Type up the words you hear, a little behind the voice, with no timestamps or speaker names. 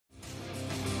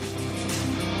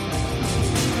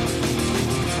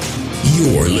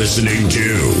You're listening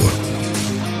to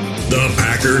the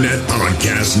Packernet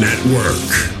Podcast Network.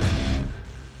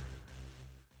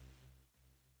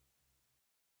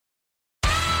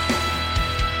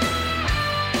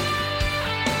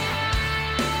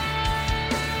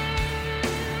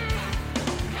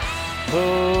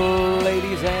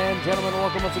 Ladies and gentlemen,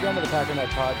 welcome once again to the Packernet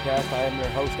Podcast. I am your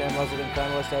host and resident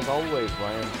panelist, as always,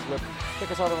 Ryan Slip.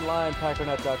 Check us out online,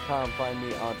 packernet.com. Find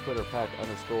me on Twitter,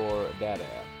 pack_data.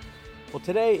 Well,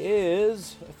 today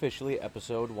is officially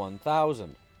episode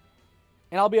 1000.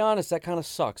 And I'll be honest, that kind of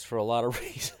sucks for a lot of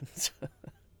reasons.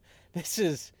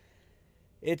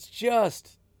 It's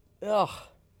just, I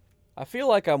feel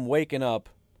like I'm waking up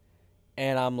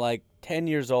and I'm like 10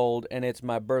 years old and it's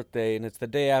my birthday and it's the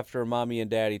day after mommy and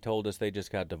daddy told us they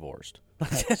just got divorced.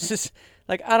 It's just,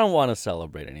 like, I don't want to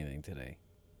celebrate anything today.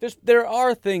 There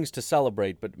are things to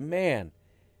celebrate, but man,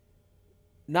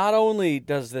 not only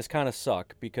does this kind of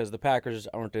suck because the Packers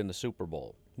aren't in the Super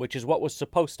Bowl, which is what was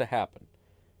supposed to happen.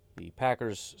 The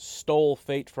Packers stole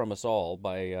fate from us all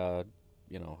by,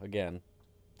 again,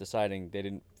 deciding they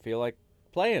didn't feel like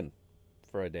playing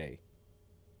for a day.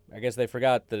 I guess they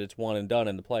forgot that it's one and done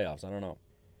in the playoffs. I don't know.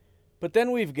 But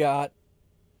then we've got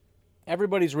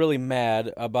everybody's really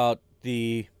mad about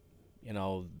the,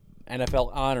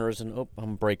 NFL honors and,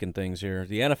 I'm breaking things here.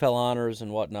 The NFL honors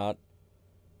and whatnot.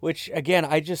 Which, again,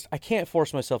 I can't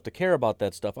force myself to care about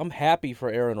that stuff. I'm happy for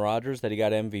Aaron Rodgers that he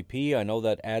got MVP. I know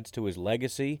that adds to his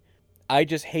legacy. I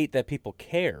just hate that people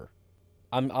care.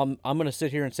 I'm going to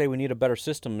sit here and say we need a better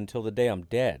system until the day I'm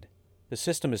dead. The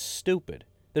system is stupid.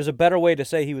 There's a better way to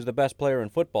say he was the best player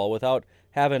in football without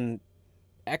having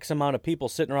X amount of people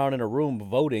sitting around in a room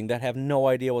voting that have no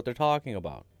idea what they're talking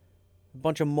about. A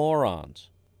bunch of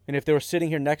morons. And if they were sitting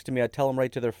here next to me, I'd tell them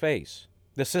right to their face.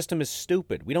 The system is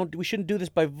stupid. We shouldn't do this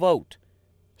by vote.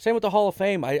 Same with the Hall of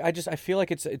Fame. I feel like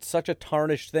it's such a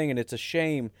tarnished thing, and it's a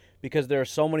shame because there are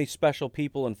so many special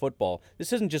people in football.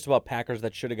 This isn't just about Packers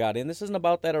that should have got in. This isn't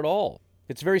about that at all.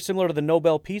 It's very similar to the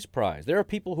Nobel Peace Prize. There are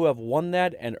people who have won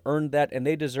that and earned that, and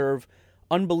they deserve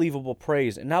unbelievable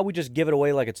praise. And now we just give it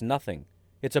away like it's nothing.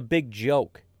 It's a big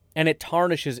joke, and it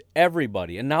tarnishes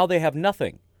everybody. And now they have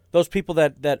nothing. Those people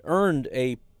that earned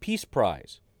a Peace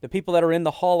Prize. The people that are in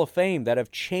the Hall of Fame that have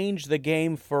changed the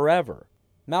game forever.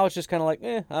 Now it's just kind of like,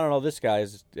 I don't know, this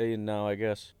guy's, I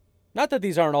guess. Not that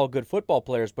these aren't all good football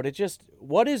players, but it just,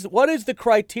 what is the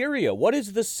criteria? What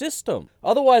is the system?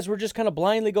 Otherwise, we're just kind of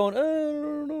blindly going, I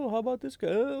don't know, how about this guy?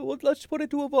 Let's put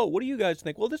it to a vote. What do you guys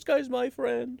think? Well, this guy's my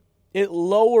friend. It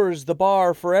lowers the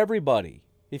bar for everybody.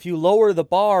 If you lower the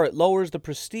bar, it lowers the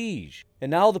prestige.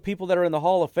 And now the people that are in the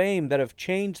Hall of Fame that have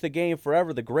changed the game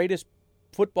forever, the greatest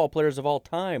football players of all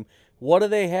time, what do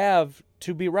they have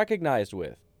to be recognized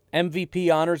with? MVP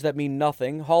honors that mean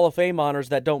nothing, Hall of Fame honors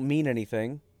that don't mean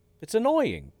anything. It's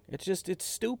annoying. It's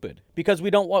stupid because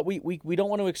we don't want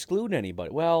to exclude anybody.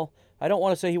 Well, I don't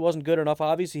want to say he wasn't good enough.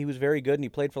 Obviously, he was very good and he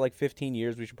played for like 15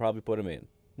 years. We should probably put him in.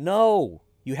 No,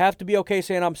 you have to be okay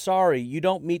saying I'm sorry. You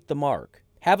don't meet the mark.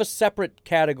 Have a separate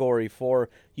category for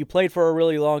you played for a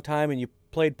really long time and you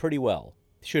played pretty well.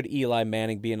 Should Eli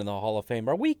Manning be in the Hall of Fame?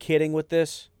 Are we kidding with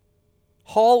this?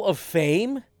 Hall of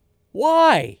Fame?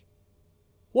 Why?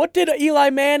 What did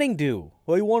Eli Manning do?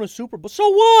 Well, he won a Super Bowl. So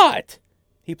what?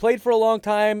 He played for a long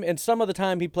time, and some of the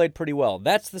time he played pretty well.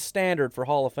 That's the standard for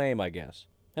Hall of Fame, I guess.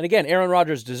 And again, Aaron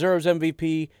Rodgers deserves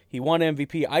MVP. He won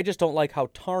MVP. I just don't like how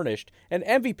tarnished. And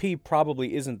MVP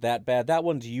probably isn't that bad. That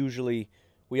one's usually,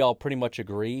 we all pretty much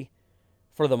agree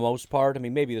for the most part. I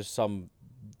mean, maybe there's some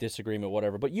disagreement,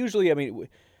 whatever. But usually,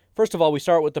 first of all, we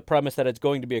start with the premise that it's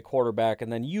going to be a quarterback,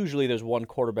 and then usually there's one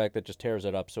quarterback that just tears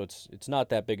it up, so it's not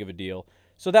that big of a deal.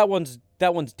 So that one's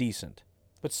decent.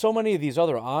 But so many of these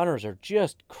other honors are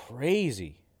just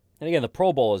crazy. And again, the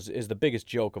Pro Bowl is the biggest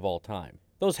joke of all time.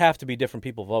 Those have to be different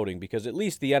people voting because at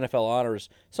least the NFL honors,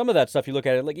 some of that stuff you look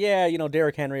at it like,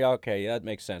 Derrick Henry, okay, that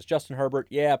makes sense. Justin Herbert,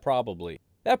 yeah, probably.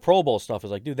 That Pro Bowl stuff is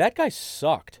like, dude, that guy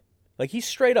sucked. Like, he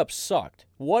straight up sucked.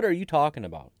 What are you talking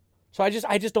about? So I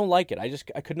just don't like it.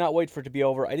 I could not wait for it to be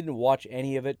over. I didn't watch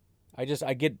any of it. I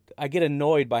get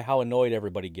annoyed by how annoyed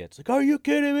everybody gets. Like, are you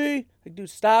kidding me? Like, dude,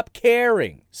 stop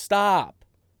caring. Stop.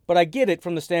 But I get it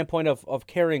from the standpoint of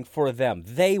caring for them.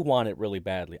 They want it really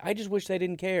badly. I just wish they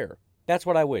didn't care. That's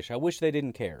what I wish. I wish they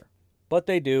didn't care. But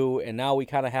they do, and now we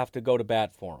kind of have to go to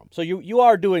bat for them. So you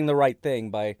are doing the right thing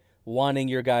by wanting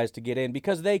your guys to get in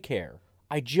because they care.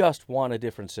 I just want a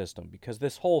different system because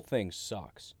this whole thing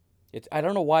sucks. I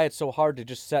don't know why it's so hard to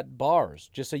just set bars.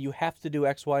 Just say you have to do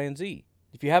X, Y, and Z.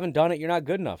 If you haven't done it, you're not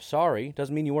good enough. Sorry.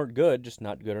 Doesn't mean you weren't good, just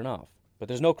not good enough. But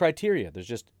there's no criteria. There's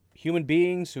just, human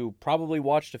beings who probably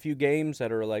watched a few games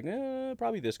that are like,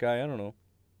 probably this guy, I don't know.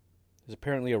 There's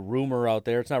apparently a rumor out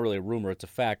there. It's not really a rumor, it's a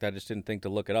fact. I just didn't think to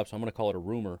look it up, so I'm going to call it a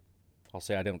rumor. I'll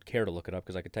say I don't care to look it up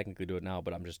because I could technically do it now,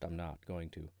 but I'm not going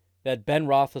to. That Ben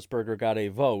Roethlisberger got a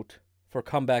vote for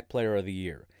Comeback Player of the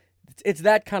Year. It's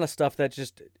that kind of stuff that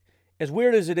just, as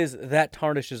weird as it is, that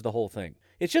tarnishes the whole thing.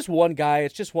 It's just one guy.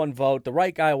 It's just one vote. The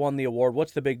right guy won the award.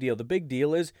 What's the big deal? The big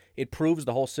deal is it proves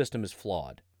the whole system is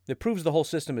flawed. It proves the whole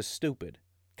system is stupid.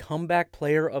 Comeback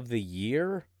Player of the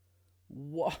Year?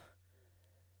 What?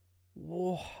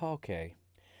 Okay.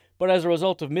 But as a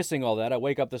result of missing all that, I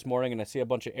wake up this morning and I see a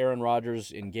bunch of Aaron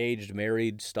Rodgers engaged,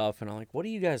 married stuff, and I'm like, what are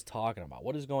you guys talking about?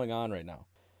 What is going on right now?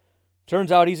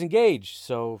 Turns out he's engaged,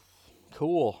 so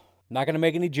cool. Not going to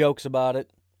make any jokes about it.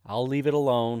 I'll leave it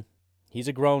alone. He's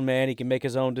a grown man. He can make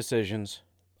his own decisions.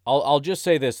 I'll just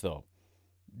say this, though.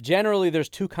 Generally, there's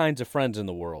two kinds of friends in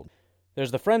the world.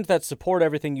 There's the friends that support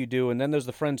everything you do, and then there's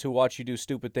the friends who watch you do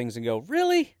stupid things and go,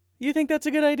 really? You think that's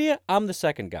a good idea? I'm the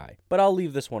second guy, but I'll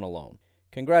leave this one alone.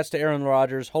 Congrats to Aaron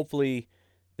Rodgers. Hopefully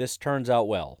this turns out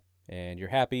well, and you're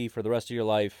happy for the rest of your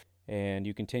life, and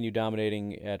you continue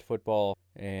dominating at football,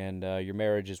 and your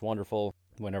marriage is wonderful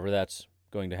whenever that's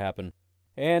going to happen.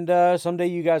 And someday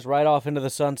you guys ride off into the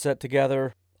sunset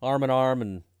together, arm in arm,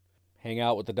 and hang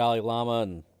out with the Dalai Lama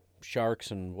and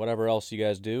sharks and whatever else you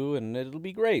guys do, and it'll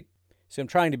be great. See, I'm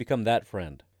trying to become that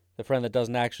friend. The friend that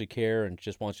doesn't actually care and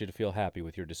just wants you to feel happy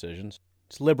with your decisions.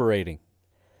 It's liberating.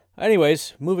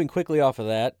 Anyways, moving quickly off of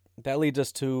that leads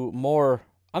us to more,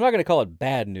 I'm not going to call it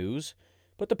bad news,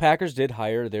 but the Packers did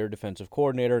hire their defensive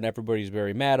coordinator, and everybody's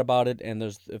very mad about it, and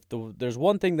there's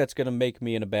one thing that's going to make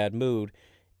me in a bad mood,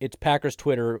 it's Packers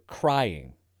Twitter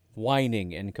crying,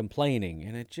 whining, and complaining,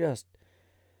 and it just,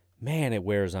 man, it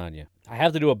wears on you. I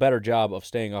have to do a better job of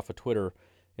staying off of Twitter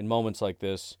in moments like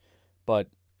this,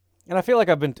 and I feel like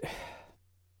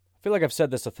I've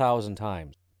said this 1,000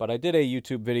 times, but I did a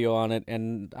YouTube video on it,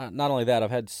 and not only that,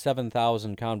 I've had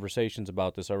 7,000 conversations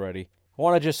about this already. I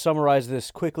want to just summarize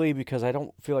this quickly because I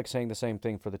don't feel like saying the same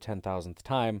thing for the 10,000th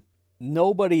time.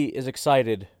 Nobody is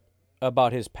excited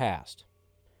about his past.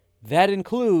 That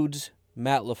includes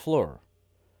Matt LaFleur.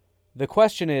 The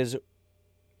question is,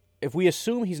 if we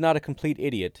assume he's not a complete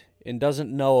idiot and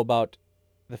doesn't know about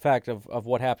the fact of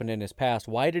what happened in his past,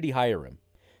 why did he hire him?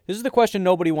 This is the question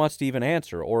nobody wants to even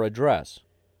answer or address.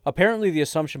 Apparently the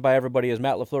assumption by everybody is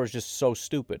Matt LaFleur is just so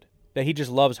stupid, that he just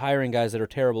loves hiring guys that are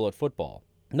terrible at football.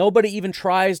 Nobody even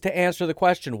tries to answer the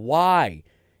question, why?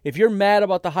 If you're mad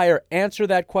about the hire, answer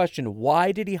that question.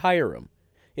 Why did he hire him?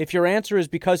 If your answer is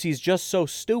because he's just so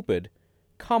stupid,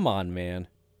 come on, man.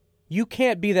 You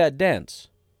can't be that dense.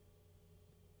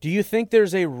 Do you think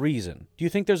there's a reason? Do you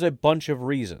think there's a bunch of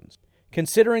reasons?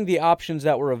 Considering the options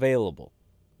that were available,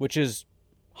 which is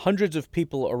hundreds of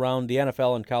people around the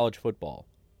NFL and college football.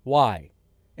 Why?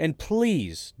 And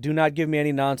please do not give me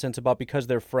any nonsense about because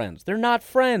they're friends. They're not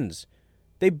friends.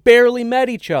 They barely met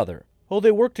each other. Oh,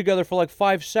 they worked together for like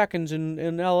 5 seconds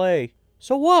in L.A.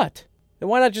 So what? Then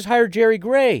why not just hire Jerry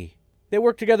Gray? They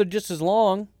worked together just as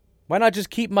long. Why not just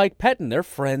keep Mike Pettin? They're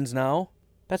friends now.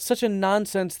 That's such a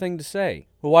nonsense thing to say.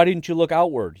 Well, why didn't you look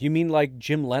outward? You mean like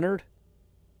Jim Leonard?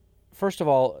 First of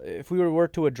all, if we were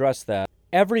to address that,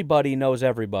 everybody knows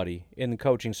everybody in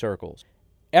coaching circles.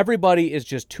 Everybody is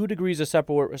just 2 degrees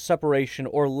of separation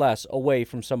or less away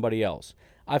from somebody else.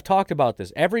 I've talked about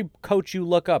this. Every coach you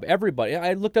look up, everybody.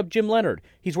 I looked up Jim Leonard.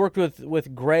 He's worked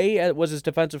with Gray was his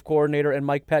defensive coordinator, and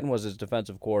Mike Pettin was his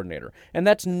defensive coordinator. And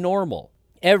that's normal.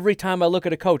 Every time I look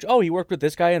at a coach, oh, he worked with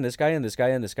this guy and this guy and this guy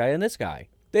and this guy and this guy.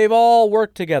 They've all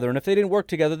worked together, and if they didn't work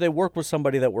together, they worked with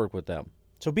somebody that worked with them.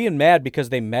 So being mad because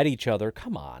they met each other,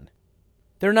 come on.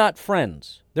 They're not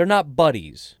friends. They're not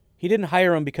buddies. He didn't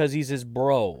hire him because he's his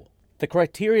bro. The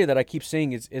criteria that I keep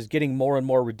seeing is getting more and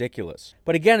more ridiculous.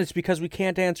 But again, it's because we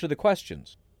can't answer the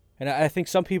questions. And I think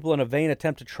some people in a vain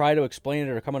attempt to try to explain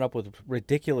it are coming up with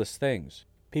ridiculous things.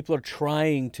 People are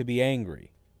trying to be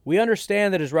angry. We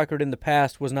understand that his record in the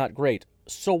past was not great.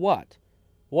 So what?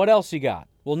 What else you got?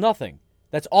 Well, nothing.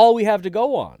 That's all we have to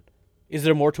go on. Is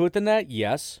there more to it than that?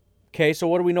 Yes. Okay, so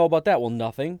what do we know about that? Well,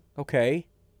 nothing. Okay.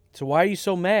 So why are you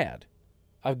so mad?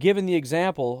 I've given the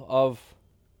example of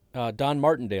Don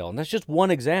Martindale, and that's just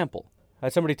one example. I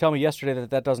had somebody tell me yesterday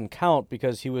that doesn't count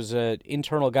because he was an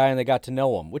internal guy and they got to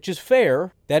know him, which is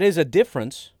fair. That is a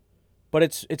difference, but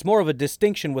it's more of a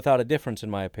distinction without a difference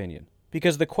in my opinion.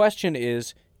 Because the question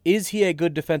is he a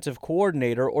good defensive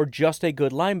coordinator or just a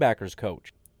good linebackers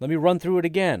coach? Let me run through it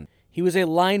again. He was a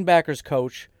linebackers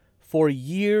coach for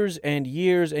years and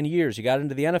years and years. He got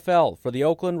into the NFL for the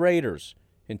Oakland Raiders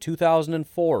In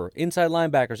 2004, inside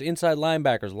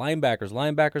linebackers,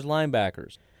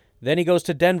 linebackers. Then he goes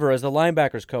to Denver as the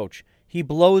linebackers coach. He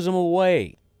blows them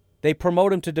away. They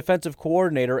promote him to defensive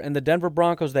coordinator, and the Denver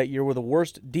Broncos that year were the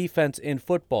worst defense in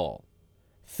football.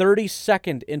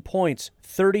 32nd in points,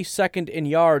 32nd in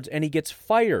yards, and he gets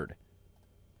fired.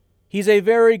 He's a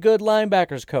very good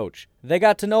linebackers coach. They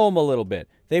got to know him a little bit.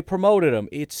 They promoted him.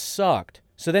 It sucked.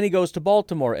 So then he goes to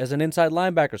Baltimore as an inside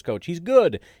linebackers coach. He's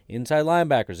good. Inside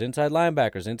linebackers.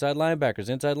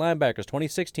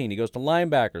 2016, he goes to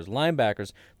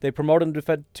linebackers. They promote him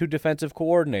to defensive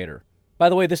coordinator. By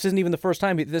the way, this isn't even the first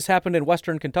time. This happened in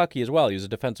Western Kentucky as well. He was a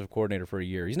defensive coordinator for a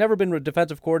year. He's never been a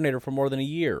defensive coordinator for more than a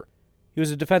year. He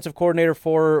was a defensive coordinator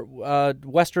for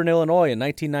Western Illinois in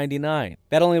 1999.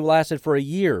 That only lasted for a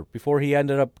year before he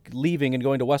ended up leaving and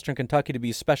going to Western Kentucky to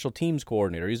be a special teams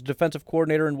coordinator. He was a defensive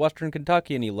coordinator in Western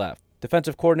Kentucky, and he left.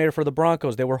 Defensive coordinator for the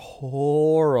Broncos. They were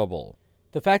horrible.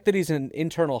 The fact that he's an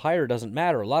internal hire doesn't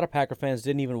matter. A lot of Packer fans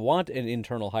didn't even want an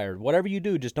internal hire. Whatever you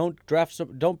do, just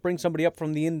don't bring somebody up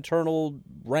from the internal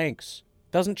ranks.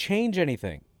 Doesn't change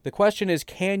anything. The question is,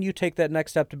 can you take that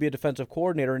next step to be a defensive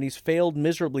coordinator? And he's failed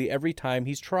miserably every time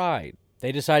he's tried.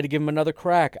 They decide to give him another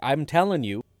crack. I'm telling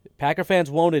you, Packer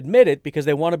fans won't admit it because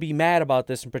they want to be mad about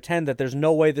this and pretend that there's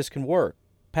no way this can work.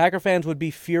 Packer fans would be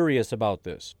furious about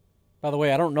this. By the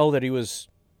way, I don't know that he was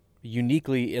a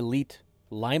uniquely elite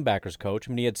linebackers coach. I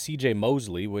mean, he had C.J.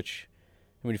 Mosley, which,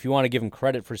 I mean, if you want to give him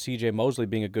credit for C.J. Mosley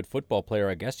being a good football player,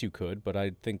 I guess you could, but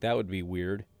I think that would be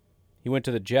weird. He went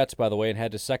to the Jets, by the way, and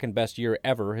had his second best year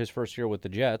ever, his first year with the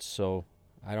Jets, so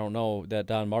I don't know that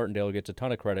Don Martindale gets a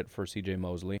ton of credit for C.J.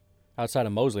 Mosley. Outside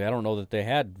of Mosley, I don't know that they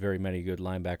had very many good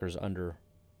linebackers under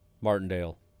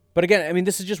Martindale. But again, I mean,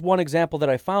 this is just one example that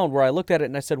I found where I looked at it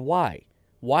and I said, why?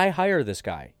 Why hire this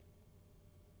guy?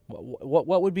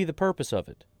 What would be the purpose of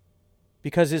it?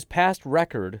 Because his past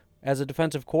record as a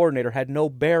defensive coordinator had no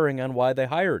bearing on why they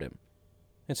hired him.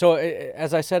 And so,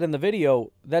 as I said in the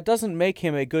video, that doesn't make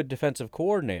him a good defensive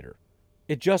coordinator.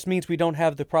 It just means we don't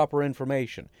have the proper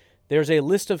information. There's a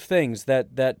list of things that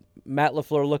Matt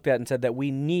LaFleur looked at and said that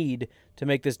we need to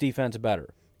make this defense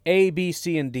better. A, B,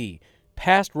 C, and D.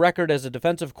 Past record as a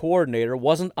defensive coordinator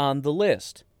wasn't on the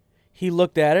list. He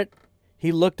looked at it.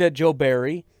 He looked at Joe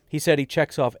Barry. He said he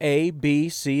checks off A, B,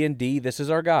 C, and D. This is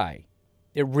our guy.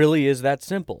 It really is that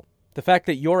simple. The fact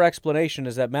that your explanation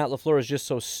is that Matt LaFleur is just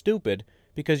so stupid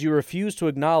because you refuse to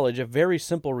acknowledge a very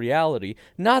simple reality,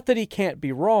 not that he can't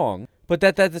be wrong, but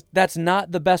that's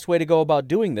not the best way to go about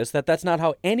doing this, that's not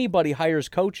how anybody hires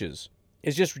coaches.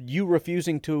 It's just you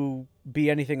refusing to be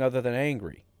anything other than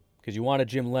angry. Because you wanted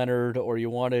Jim Leonard, or you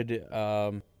wanted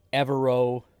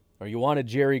Evero, or you wanted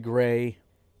Jerry Gray.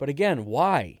 But again,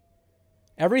 why?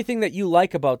 Everything that you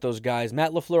like about those guys,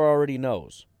 Matt LaFleur already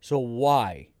knows. So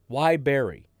why? Why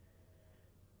Barry?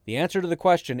 The answer to the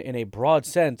question, in a broad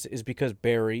sense, is because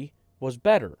Barry was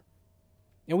better.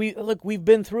 And we've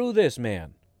been through this,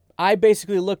 man. I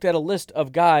basically looked at a list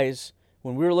of guys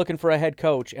when we were looking for a head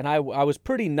coach, and I was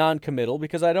pretty non-committal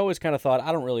because I'd always kind of thought,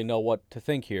 I don't really know what to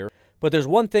think here. But there's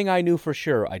one thing I knew for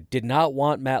sure. I did not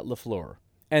want Matt LaFleur.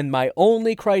 And my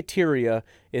only criteria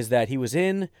is that he was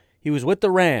with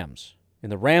the Rams,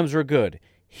 and the Rams were good.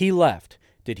 He left.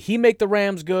 Did he make the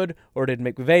Rams good, or did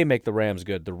McVay make the Rams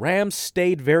good? The Rams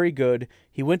stayed very good.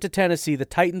 He went to Tennessee. The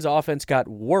Titans' offense got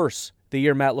worse the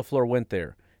year Matt LaFleur went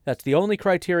there. That's the only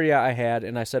criteria I had,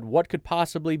 and I said, what could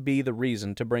possibly be the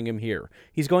reason to bring him here?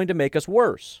 He's going to make us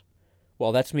worse.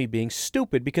 Well, that's me being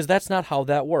stupid, because that's not how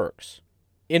that works.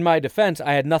 In my defense,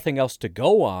 I had nothing else to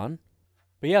go on.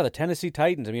 But yeah, the Tennessee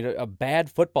Titans, I mean, a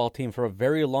bad football team for a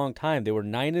very long time. They were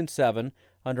 9-7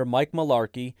 under Mike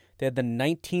Mularkey. They had the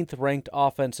 19th ranked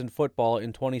offense in football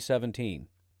in 2017.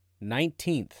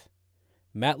 19th.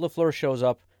 Matt LaFleur shows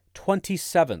up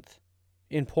 27th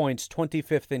in points,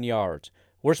 25th in yards.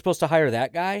 We're supposed to hire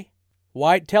that guy?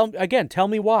 Why? Tell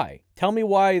me why. Tell me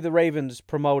why the Ravens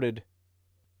promoted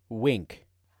Wink.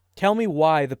 Tell me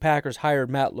why the Packers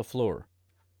hired Matt LaFleur.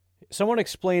 Someone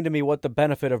explain to me what the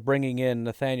benefit of bringing in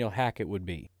Nathaniel Hackett would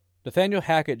be. Nathaniel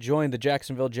Hackett joined the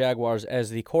Jacksonville Jaguars as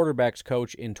the quarterback's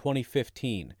coach in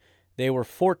 2015. They were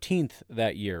 14th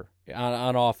that year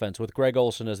on offense, with Greg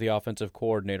Olsen as the offensive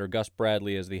coordinator, Gus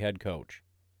Bradley as the head coach.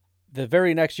 The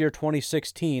very next year,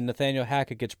 2016, Nathaniel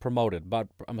Hackett gets promoted. But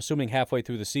I'm assuming halfway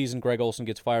through the season, Greg Olsen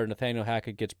gets fired, Nathaniel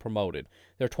Hackett gets promoted.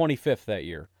 They're 25th that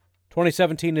year.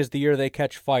 2017 is the year they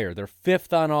catch fire. They're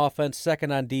 5th on offense,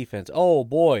 2nd on defense. Oh,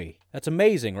 boy. That's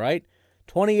amazing, right?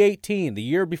 2018, the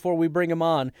year before we bring him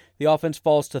on, the offense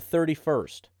falls to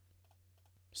 31st.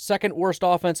 Second worst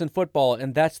offense in football,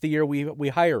 and that's the year we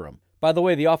hire him. By the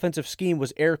way, the offensive scheme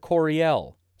was Air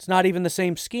Coryell. It's not even the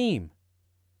same scheme.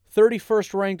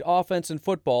 31st ranked offense in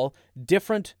football,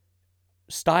 different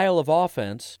style of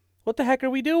offense. What the heck are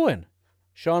we doing?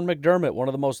 Sean McDermott, one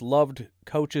of the most loved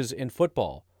coaches in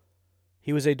football.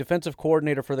 He was a defensive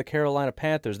coordinator for the Carolina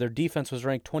Panthers. Their defense was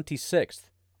ranked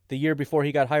 26th the year before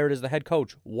he got hired as the head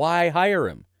coach. Why hire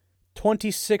him?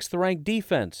 26th ranked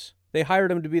defense. They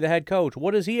hired him to be the head coach.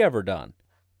 What has he ever done?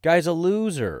 Guy's a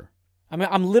loser. I mean,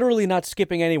 I'm literally not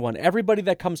skipping anyone. Everybody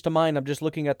that comes to mind, I'm just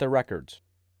looking at their records.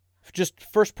 Just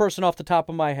first person off the top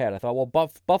of my head. I thought,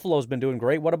 well, Buffalo's been doing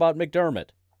great. What about McDermott?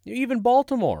 Even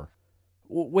Baltimore.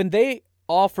 When they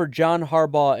offered John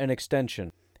Harbaugh an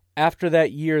extension after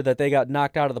that year that they got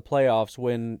knocked out of the playoffs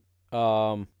when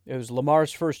it was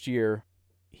Lamar's first year,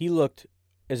 he looked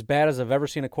as bad as I've ever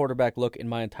seen a quarterback look in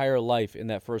my entire life in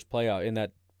that first playoff, in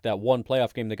that one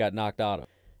playoff game they got knocked out of.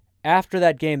 After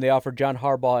that game, they offered John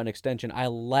Harbaugh an extension. I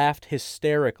laughed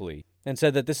hysterically and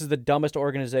said that this is the dumbest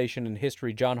organization in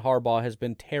history. John Harbaugh has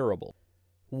been terrible.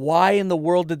 Why in the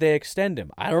world did they extend him?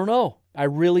 I don't know. I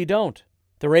really don't.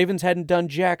 The Ravens hadn't done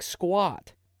jack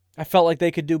squat. I felt like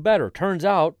they could do better. Turns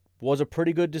out, was a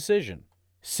pretty good decision.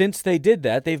 Since they did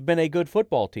that, they've been a good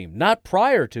football team. Not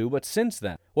prior to, but since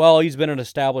then. Well, he's been an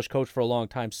established coach for a long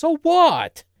time. So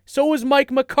what? So is Mike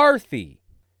McCarthy.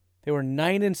 They were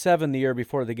 9-7 the year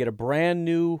before. They get a brand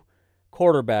new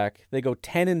quarterback. They go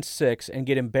 10-6 and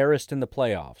get embarrassed in the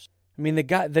playoffs. I mean,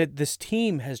 this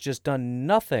team has just done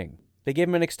nothing. They gave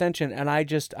him an extension, and I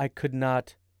could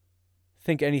not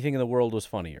think anything in the world was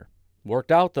funnier.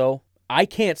 Worked out, though. I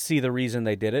can't see the reason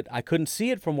they did it. I couldn't see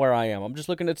it from where I am. I'm just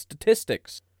looking at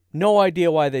statistics. No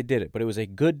idea why they did it, but it was a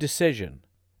good decision.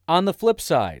 On the flip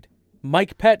side,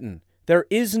 Mike Pettin. There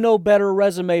is no better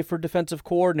resume for defensive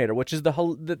coordinator, which is the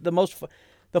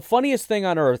funniest thing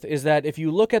on earth is that if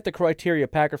you look at the criteria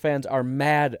Packer fans are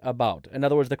mad about, in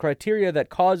other words, the criteria that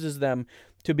causes them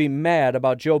to be mad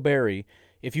about Joe Barry,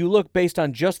 if you look based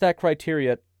on just that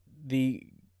criteria, Matt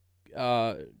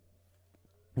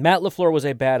LaFleur was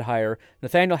a bad hire,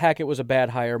 Nathaniel Hackett was a bad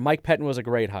hire, Mike Pettin was a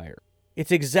great hire.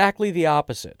 It's exactly the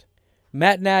opposite.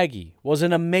 Matt Nagy was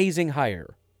an amazing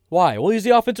hire. Why? Well, he's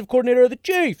the offensive coordinator of the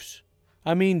Chiefs.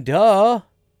 I mean, duh.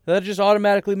 That just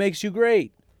automatically makes you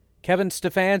great. Kevin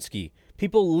Stefanski.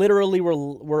 People literally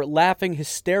were laughing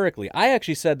hysterically. I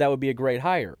actually said that would be a great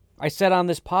hire. I said on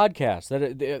this podcast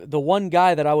that the one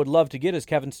guy that I would love to get is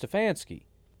Kevin Stefanski.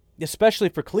 Especially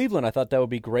for Cleveland, I thought that would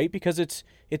be great because it's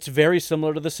very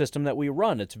similar to the system that we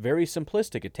run. It's very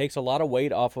simplistic. It takes a lot of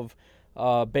weight off of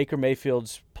Baker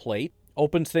Mayfield's plate,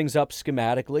 opens things up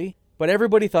schematically. But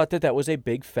everybody thought that was a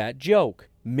big fat joke.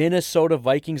 Minnesota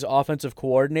Vikings offensive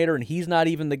coordinator, and he's not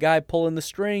even the guy pulling the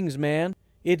strings, man.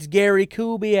 It's Gary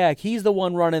Kubiak. He's the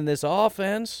one running this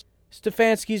offense.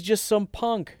 Stefanski's just some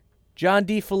punk. John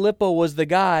DeFilippo was the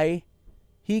guy.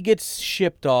 He gets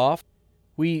shipped off.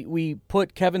 We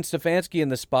put Kevin Stefanski in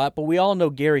the spot, but we all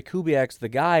know Gary Kubiak's the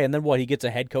guy, and then what, he gets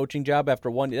a head coaching job after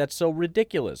one? That's so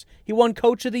ridiculous. He won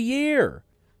Coach of the Year.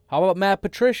 How about Matt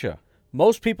Patricia?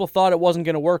 Most people thought it wasn't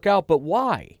going to work out, but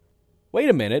why? Wait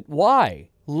a minute, why?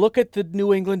 Look at the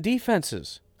New England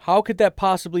defenses. How could that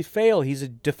possibly fail? He's a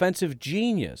defensive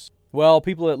genius. Well,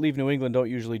 people that leave New England don't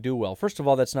usually do well. First of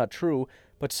all, that's not true.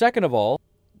 But second of all,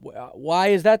 why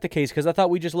is that the case? Because I thought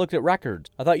we just looked at records.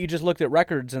 I thought you just looked at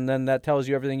records and then that tells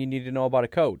you everything you need to know about a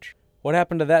coach. What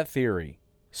happened to that theory?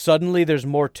 Suddenly there's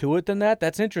more to it than that?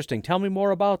 That's interesting. Tell me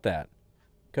more about that.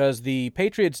 Because the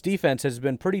Patriots' defense has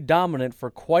been pretty dominant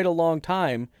for quite a long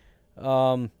time.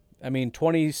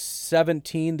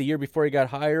 2017, the year before he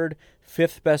got hired,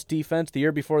 5th best defense. The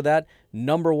year before that,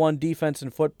 number 1 defense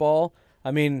in football.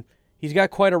 I mean, he's got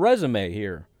quite a resume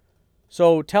here.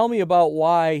 So tell me about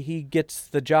why he gets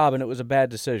the job and it was a bad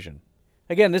decision.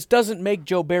 Again, this doesn't make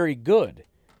Joe Barry good.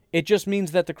 It just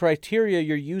means that the criteria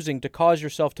you're using to cause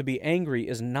yourself to be angry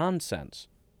is nonsense.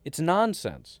 It's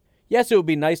nonsense. Yes, it would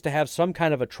be nice to have some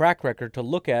kind of a track record to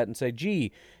look at and say,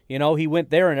 gee, he went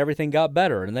there and everything got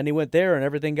better, and then he went there and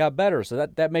everything got better. So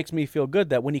that makes me feel good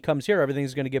that when he comes here,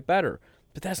 everything's going to get better.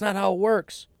 But that's not how it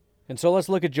works. And so let's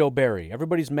look at Joe Barry.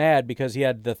 Everybody's mad because he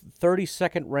had the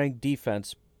 32nd ranked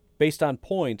defense based on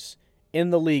points in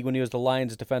the league when he was the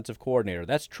Lions' defensive coordinator.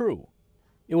 That's true.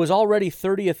 It was already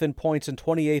 30th in points and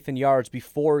 28th in yards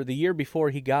the year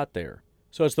before he got there.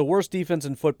 So it's the worst defense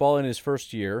in football in his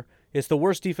first year. It's the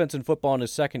worst defense in football in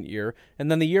his second year.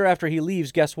 And then the year after he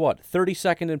leaves, guess what?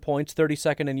 32nd in points,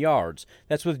 32nd in yards.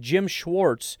 That's with Jim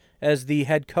Schwartz as the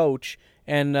head coach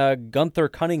and Gunther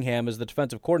Cunningham as the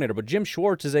defensive coordinator. But Jim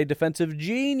Schwartz is a defensive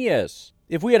genius.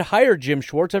 If we had hired Jim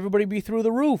Schwartz, everybody would be through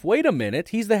the roof. Wait a minute.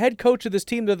 He's the head coach of this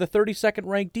team. They're the 32nd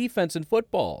ranked defense in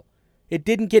football. It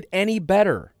didn't get any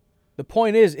better. The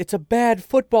point is, it's a bad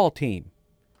football team.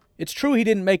 It's true he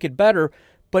didn't make it better,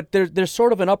 but there's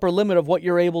sort of an upper limit of what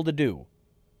you're able to do.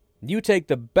 You take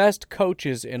the best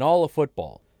coaches in all of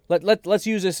football. Let's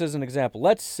use this as an example.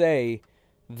 Let's say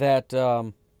that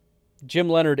Jim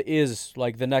Leonhard is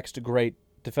like the next great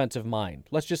defensive mind.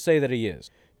 Let's just say that he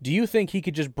is. Do you think he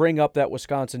could just bring up that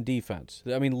Wisconsin defense?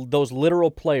 I mean, those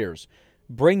literal players,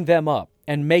 bring them up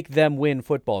and make them win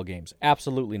football games?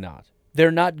 Absolutely not.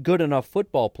 They're not good enough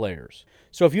football players.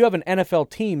 So if you have an NFL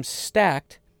team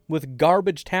stacked with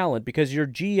garbage talent because your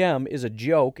GM is a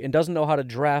joke and doesn't know how to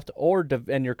draft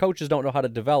and your coaches don't know how to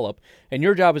develop, and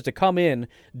your job is to come in,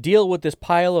 deal with this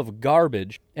pile of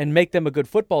garbage, and make them a good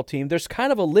football team, there's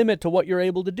kind of a limit to what you're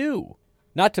able to do.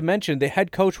 Not to mention the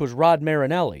head coach was Rod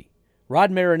Marinelli.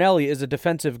 Rod Marinelli is a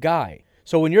defensive guy.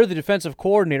 So when you're the defensive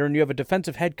coordinator and you have a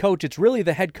defensive head coach, it's really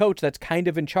the head coach that's kind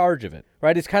of in charge of it,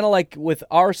 right? It's kind of like with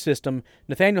our system,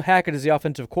 Nathaniel Hackett is the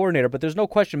offensive coordinator, but there's no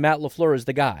question Matt LaFleur is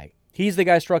the guy. He's the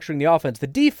guy structuring the offense. The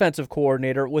defensive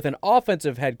coordinator with an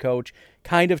offensive head coach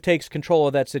kind of takes control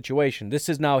of that situation. This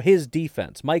is now his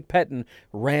defense. Mike Pettin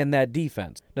ran that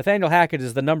defense. Nathaniel Hackett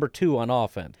is the number 2 on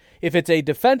offense. If it's a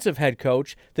defensive head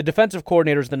coach, the defensive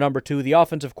coordinator is the number 2. The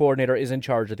offensive coordinator is in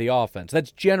charge of the offense.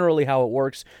 That's generally how it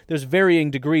works. There's varying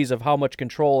degrees of how much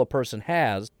control a person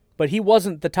has, but he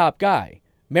wasn't the top guy.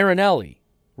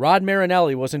 Rod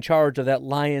Marinelli was in charge of that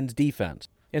Lions defense.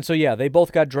 And so, yeah, they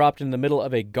both got dropped in the middle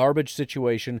of a garbage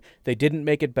situation. They didn't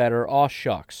make it better. Aw,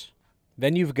 shucks.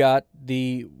 Then you've got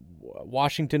the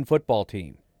Washington football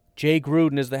team. Jay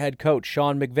Gruden is the head coach.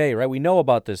 Sean McVay, right? We know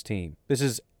about this team. This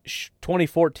is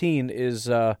 2014 is,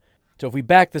 so if we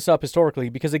back this up historically,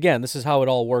 because again, this is how it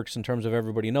all works in terms of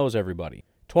everybody knows everybody.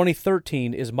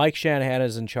 2013 is Mike Shanahan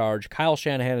is in charge. Kyle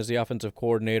Shanahan is the offensive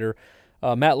coordinator.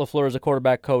 Matt LaFleur is the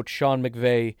quarterback coach. Sean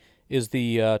McVay is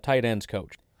the tight ends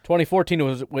coach.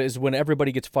 2014 was when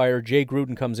everybody gets fired. Jay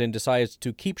Gruden comes in, decides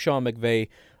to keep Sean McVay,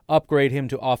 upgrade him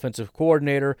to offensive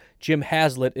coordinator. Jim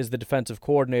Haslett is the defensive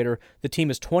coordinator. The team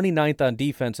is 29th on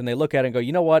defense, and they look at it and go,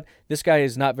 you know what? This guy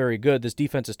is not very good. This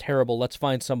defense is terrible. Let's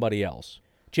find somebody else.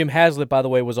 Jim Haslett, by the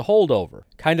way, was a holdover,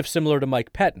 kind of similar to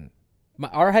Mike Pettin.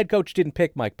 Our head coach didn't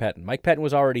pick Mike Pettin. Mike Pettin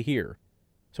was already here.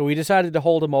 So we decided to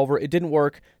hold him over. It didn't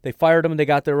work. They fired him and they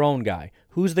got their own guy.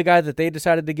 Who's the guy that they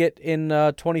decided to get in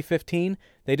 2015?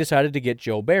 They decided to get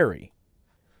Joe Barry.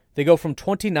 They go from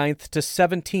 29th to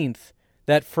 17th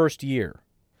that first year.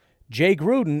 Jay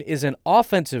Gruden is an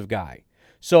offensive guy.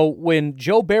 So when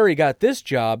Joe Barry got this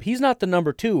job, he's not the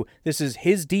number 2. This is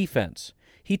his defense.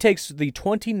 He takes the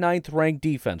 29th ranked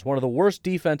defense, one of the worst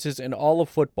defenses in all of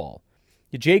football.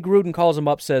 Jay Gruden calls him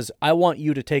up, says, I want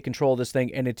you to take control of this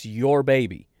thing, and it's your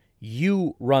baby.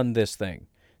 You run this thing.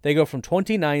 They go from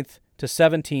 29th to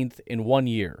 17th in 1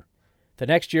 year. The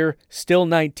next year, still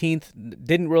 19th,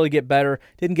 didn't really get better,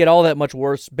 didn't get all that much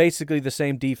worse, basically the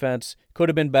same defense, could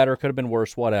have been better, could have been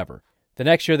worse, whatever. The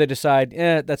next year they decide,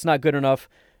 that's not good enough.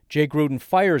 Jay Gruden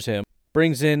fires him,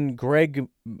 brings in Greg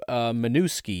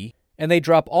Minuski, and they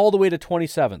drop all the way to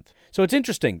 27th. So it's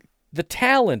interesting. The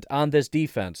talent on this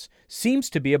defense seems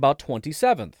to be about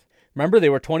 27th. Remember, they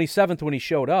were 27th when he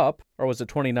showed up, or was it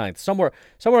 29th? Somewhere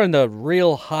in the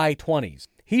real high 20s.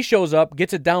 He shows up,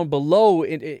 gets it down below,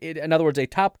 in other words, a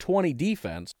top 20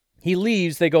 defense. He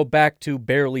leaves, they go back to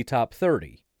barely top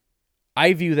 30.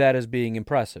 I view that as being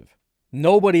impressive.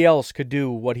 Nobody else could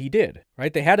do what he did,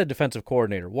 right? They had a defensive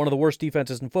coordinator, one of the worst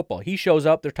defenses in football. He shows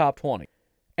up, they're top 20.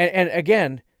 And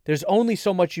again, there's only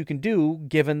so much you can do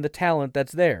given the talent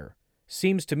that's there.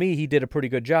 Seems to me he did a pretty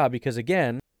good job because,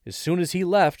 again, as soon as he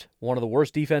left, one of the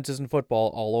worst defenses in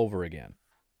football all over again.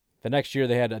 The next year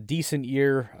they had a decent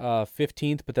year,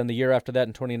 15th, but then the year after that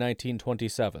in 2019,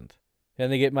 27th. Then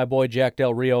they get my boy Jack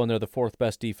Del Rio, and they're the 4th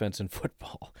best defense in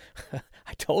football.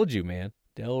 I told you, man.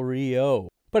 Del Rio.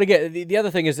 But again, the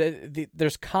other thing is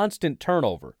there's constant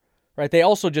turnover, right? They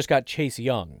also just got Chase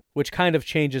Young, which kind of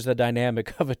changes the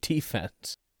dynamic of a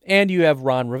defense. And you have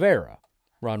Ron Rivera.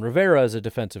 Ron Rivera is a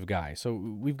defensive guy, so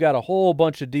we've got a whole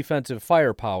bunch of defensive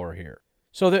firepower here.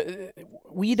 So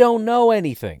we don't know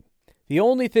anything. The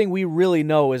only thing we really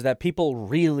know is that people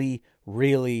really,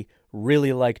 really,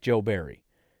 really like Joe Barry.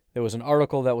 There was an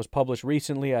article that was published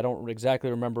recently. I don't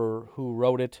exactly remember who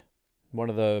wrote it, one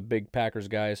of the big Packers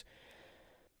guys.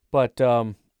 But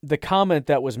the comment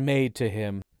that was made to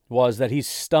him was that he's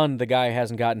stunned the guy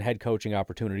hasn't gotten head coaching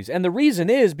opportunities. And the reason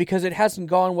is because it hasn't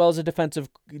gone well as a defensive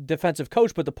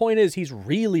coach. But the point is he's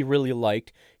really, really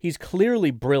liked. He's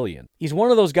clearly brilliant. He's one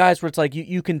of those guys where it's like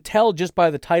you can tell just by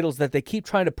the titles that they keep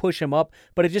trying to push him up,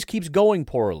 but it just keeps going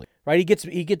poorly, right?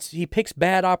 He picks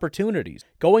bad opportunities.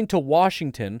 Going to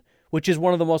Washington which is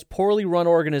one of the most poorly run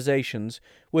organizations,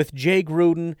 with Jay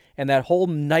Gruden and that whole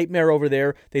nightmare over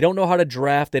there. They don't know how to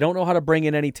draft. They don't know how to bring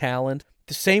in any talent.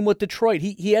 The same with Detroit.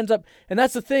 He ends up, and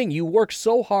that's the thing, you work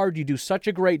so hard, you do such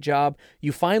a great job,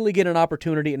 you finally get an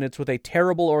opportunity, and it's with a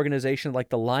terrible organization like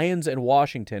the Lions and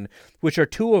Washington, which are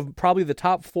two of probably the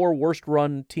top 4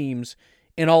 worst-run teams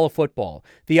in all of football.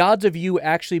 The odds of you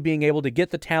actually being able to get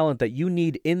the talent that you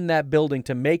need in that building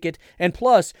to make it, and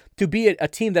plus, to be a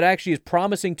team that actually is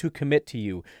promising to commit to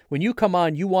you. When you come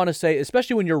on, you want to say,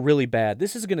 especially when you're really bad,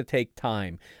 this is going to take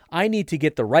time. I need to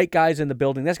get the right guys in the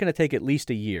building. That's going to take at least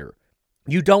a year.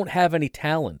 You don't have any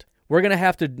talent. We're going to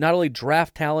have to not only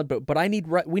draft talent, but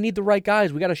we need the right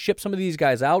guys. We got to ship some of these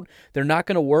guys out. They're not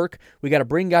going to work. We got to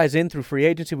bring guys in through free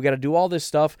agency. We got to do all this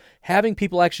stuff. Having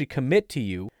people actually commit to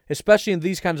you, especially in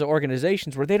these kinds of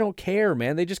organizations where they don't care,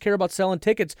 man. They just care about selling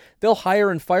tickets. They'll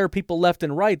hire and fire people left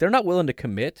and right. They're not willing to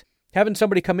commit. Having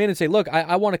somebody come in and say, look,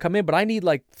 I want to come in, but I need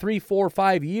like 3, 4,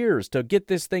 5 years to get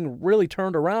this thing really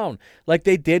turned around, like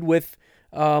they did with,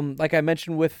 like I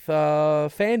mentioned with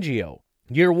Fangio.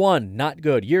 Year 1, not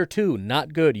good. Year 2,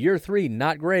 not good. Year 3,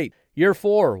 not great. Year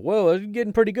 4, whoa, it's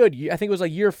getting pretty good. I think it was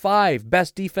like year 5,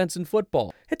 best defense in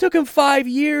football. It took him 5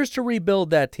 years to rebuild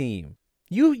that team.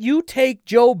 You take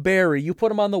Joe Barry, you put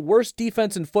him on the worst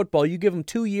defense in football, you give him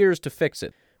 2 years to fix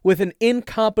it with an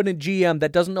incompetent GM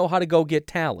that doesn't know how to go get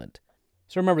talent.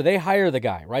 So remember, they hire the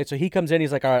guy, right? So he comes in,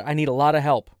 he's like, all right, I need a lot of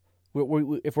help.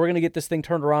 If we're going to get this thing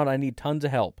turned around, I need tons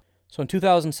of help. So in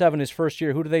 2007, his first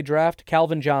year, who do they draft?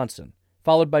 Calvin Johnson,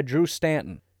 followed by Drew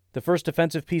Stanton. The first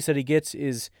defensive piece that he gets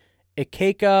is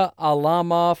Ikeka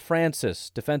Alama Francis,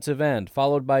 defensive end,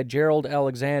 followed by Gerald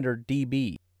Alexander,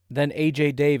 DB. Then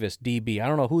A.J. Davis, DB. I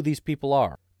don't know who these people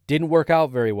are. Didn't work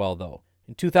out very well, though.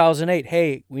 In 2008,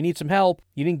 hey, we need some help.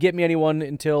 You didn't get me anyone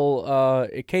until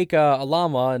Ikeka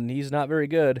Alama, and he's not very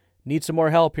good. Need some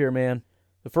more help here, man.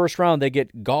 The first round, they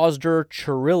get Gosder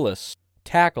Chirilis,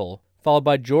 tackle, followed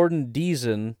by Jordan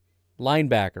Deason,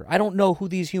 linebacker. I don't know who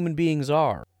these human beings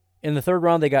are. In the third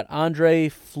round, they got Andre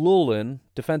Flulin,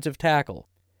 defensive tackle.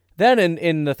 Then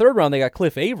in the third round, they got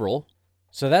Cliff Averill,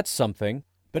 so that's something.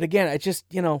 But again, I just,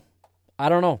 I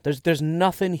don't know. There's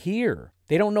nothing here.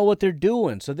 They don't know what they're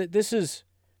doing. So this is,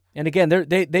 and again,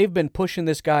 they've been pushing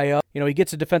this guy up. He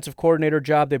gets a defensive coordinator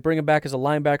job. They bring him back as a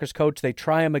linebackers coach. They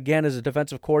try him again as a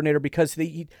defensive coordinator because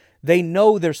they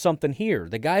know there's something here.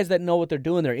 The guys that know what they're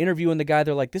doing, they're interviewing the guy.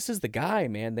 They're like, this is the guy,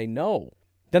 man. They know.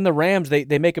 Then the Rams,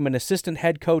 they make him an assistant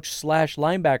head coach /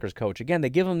 linebackers coach. Again, they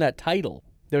give him that title.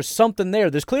 There's something there.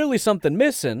 There's clearly something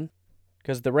missing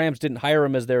because the Rams didn't hire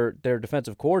him as their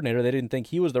defensive coordinator. They didn't think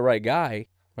he was the right guy.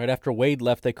 Right after Wade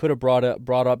left, they could have brought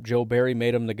up Joe Barry,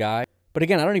 made him the guy. But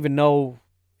again, I don't even know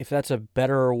if that's a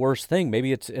better or worse thing.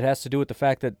 Maybe it has to do with the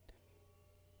fact that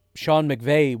Sean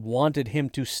McVay wanted him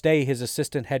to stay his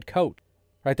assistant head coach.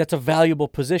 Right? That's a valuable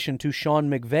position to Sean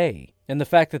McVay. And the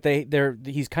fact that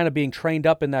he's kind of being trained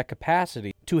up in that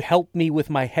capacity to help me with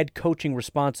my head coaching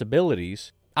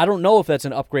responsibilities. I don't know if that's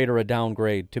an upgrade or a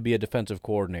downgrade to be a defensive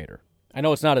coordinator. I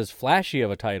know it's not as flashy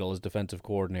of a title as defensive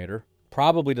coordinator.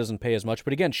 Probably doesn't pay as much.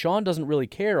 But again, Sean doesn't really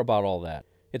care about all that.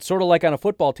 It's sort of like on a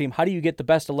football team, how do you get the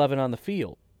best 11 on the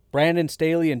field? Brandon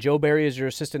Staley and Joe Barry as your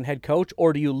assistant head coach,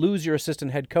 or do you lose your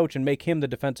assistant head coach and make him the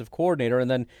defensive coordinator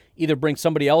and then either bring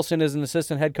somebody else in as an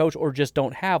assistant head coach or just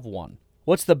don't have one?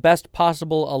 What's the best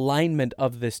possible alignment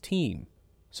of this team?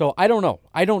 So I don't know.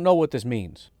 I don't know what this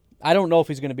means. I don't know if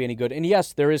he's going to be any good. And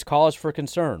yes, there is cause for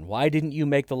concern. Why didn't you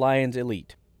make the Lions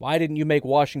elite? Why didn't you make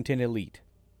Washington elite?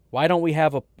 Why don't we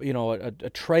have a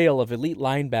trail of elite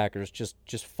linebackers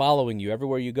just following you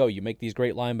everywhere you go? You make these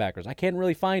great linebackers. I can't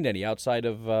really find any outside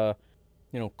of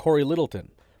Corey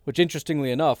Littleton, which interestingly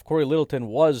enough, Corey Littleton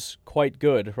was quite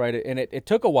good, right? And it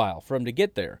took a while for him to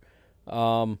get there.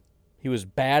 He was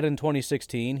bad in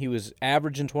 2016. He was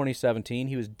average in 2017.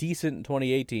 He was decent in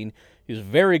 2018. He was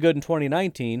very good in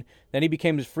 2019. Then he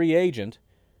became his free agent.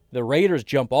 The Raiders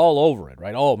jump all over it,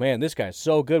 right? Oh, man, this guy's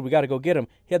so good. We got to go get him.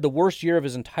 He had the worst year of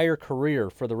his entire career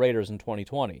for the Raiders in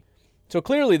 2020. So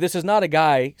clearly this is not a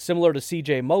guy similar to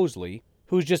C.J. Mosley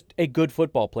who's just a good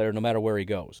football player no matter where he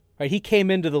goes. Right? He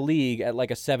came into the league at like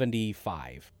a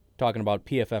 75, talking about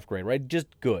PFF grade, right? Just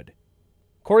good.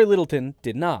 Corey Littleton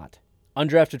did not.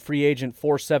 Undrafted free agent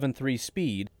 4.73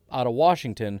 speed out of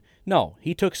Washington. No,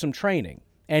 he took some training,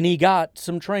 and he got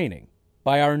some training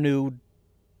by our new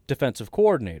defensive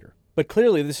coordinator. But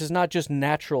clearly this is not just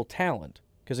natural talent,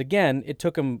 because again, it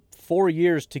took him 4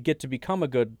 years to get to become a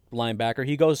good linebacker.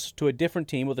 He goes to a different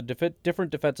team with a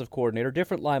different defensive coordinator,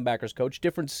 different linebackers coach,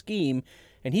 different scheme,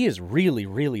 and he is really,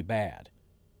 really bad.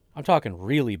 I'm talking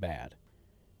really bad.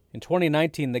 In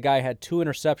 2019, the guy had 2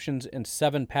 interceptions and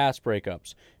 7 pass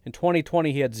breakups. In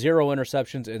 2020, he had 0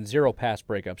 interceptions and 0 pass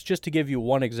breakups, just to give you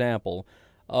one example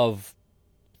of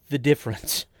the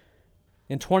difference.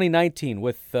 In 2019,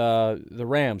 with the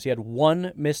Rams, he had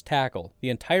 1 missed tackle. The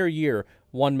entire year,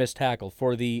 1 missed tackle.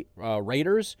 For the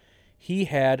Raiders, he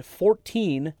had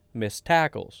 14 missed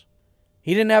tackles.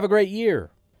 He didn't have a great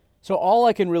year. So all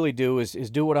I can really do is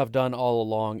do what I've done all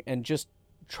along and just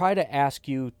try to ask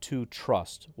you to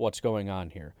trust what's going on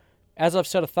here. As I've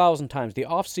said 1,000 times, the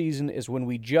offseason is when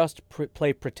we just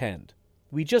play pretend.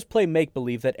 We just play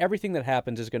make-believe that everything that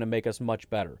happens is going to make us much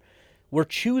better. We're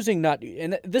choosing not,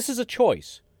 and this is a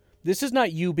choice. This is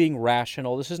not you being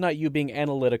rational. This is not you being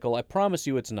analytical. I promise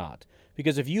you it's not.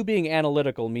 Because if you being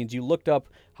analytical means you looked up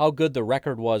how good the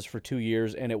record was for 2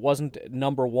 years and it wasn't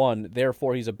number 1,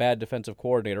 therefore he's a bad defensive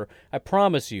coordinator, I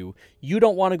promise you, you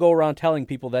don't want to go around telling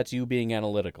people that's you being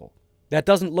analytical. That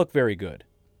doesn't look very good.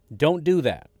 Don't do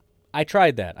that. I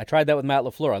tried that. I tried that with Matt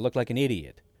LaFleur. I looked like an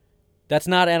idiot. That's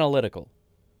not analytical.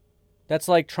 That's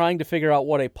like trying to figure out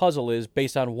what a puzzle is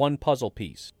based on one puzzle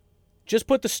piece. Just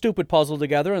put the stupid puzzle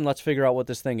together and let's figure out what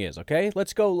this thing is, okay?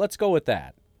 Let's go with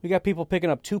that. We got people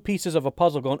picking up 2 pieces of a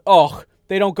puzzle going, oh,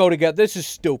 they don't go together. This is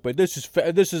stupid.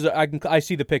 I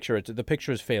see the picture. The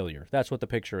picture is failure. That's what the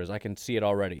picture is. I can see it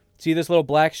already. See this little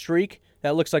black streak?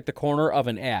 That looks like the corner of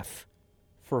an F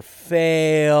for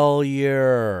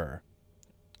failure.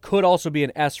 Could also be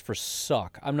an S for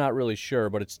suck. I'm not really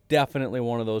sure, but it's definitely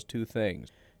one of those 2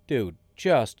 things. Dude,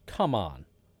 just come on.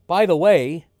 By the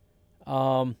way,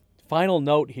 final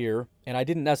note here, and I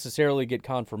didn't necessarily get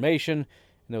confirmation.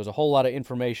 There was a whole lot of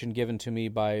information given to me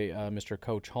by Mr.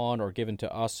 Coach Hahn, or given to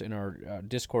us in our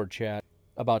Discord chat.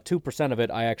 About 2% of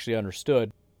it I actually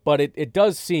understood. But it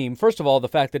does seem, first of all, the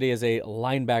fact that he is a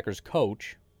linebackers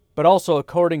coach, but also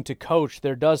according to Coach,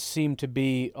 there does seem to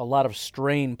be a lot of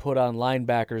strain put on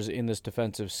linebackers in this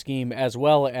defensive scheme, as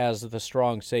well as the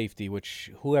strong safety, which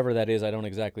whoever that is, I don't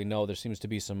exactly know. There seems to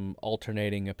be some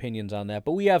alternating opinions on that,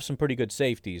 but we have some pretty good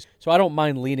safeties. So I don't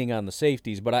mind leaning on the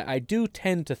safeties, but I do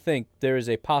tend to think there is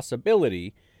a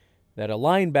possibility that a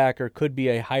linebacker could be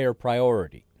a higher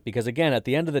priority. Because again, at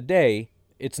the end of the day,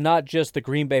 it's not just the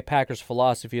Green Bay Packers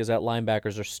philosophy is that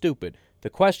linebackers are stupid. The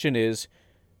question is,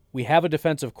 we have a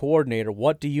defensive coordinator.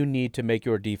 What do you need to make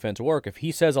your defense work? If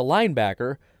he says a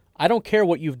linebacker, I don't care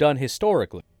what you've done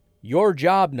historically. Your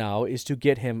job now is to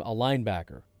get him a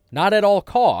linebacker. Not at all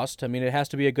cost. I mean, it has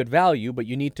to be a good value, but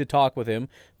you need to talk with him,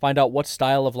 find out what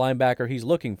style of linebacker he's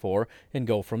looking for, and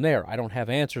go from there. I don't have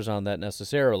answers on that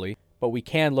necessarily, but we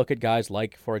can look at guys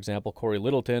like, for example, Corey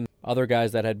Littleton, other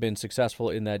guys that had been successful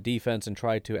in that defense and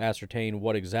try to ascertain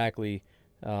what exactly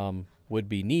would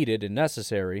be needed and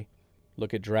necessary.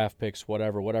 Look at draft picks,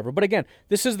 whatever. But again,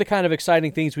 this is the kind of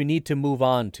exciting things we need to move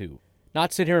on to.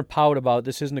 Not sit here and pout about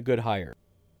this isn't a good hire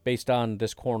based on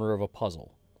this corner of a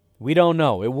puzzle. We don't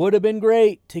know. It would have been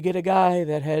great to get a guy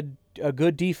that had a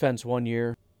good defense one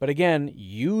year. But again,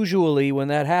 usually when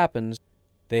that happens,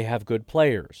 they have good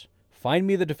players. Find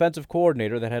me the defensive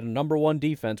coordinator that had a number 1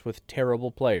 defense with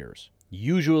terrible players.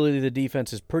 Usually the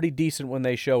defense is pretty decent when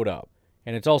they showed up.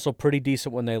 And it's also pretty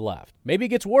decent when they left. Maybe it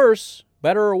gets worse.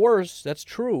 Better or worse, that's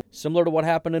true. Similar to what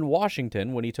happened in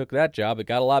Washington when he took that job. It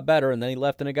got a lot better, and then he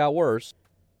left and it got worse.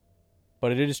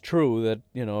 But it is true that,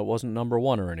 it wasn't number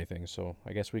 1 or anything, so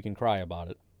I guess we can cry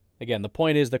about it. Again, the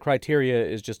point is the criteria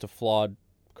is just a flawed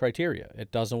criteria.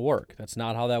 It doesn't work. That's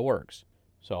not how that works.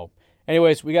 So,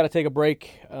 anyways, we got to take a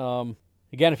break.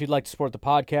 Again, if you'd like to support the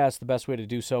podcast, the best way to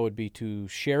do so would be to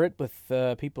share it with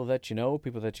people that you know,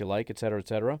 people that you like, etc.,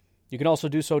 etc. You can also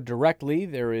do so directly.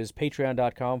 There is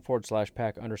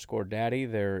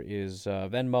patreon.com/pack_daddy. There is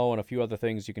Venmo and a few other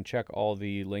things. You can check all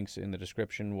the links in the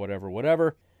description,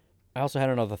 whatever. I also had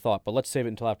another thought, but let's save it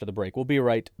until after the break. We'll be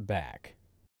right back.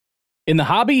 In the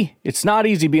hobby, it's not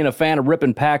easy being a fan of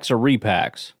ripping packs or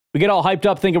repacks. We get all hyped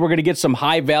up thinking we're going to get some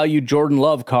high-value Jordan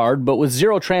Love card, but with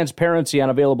zero transparency on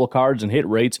available cards and hit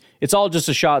rates, it's all just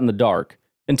a shot in the dark.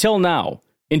 Until now.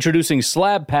 Introducing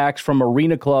Slab Packs from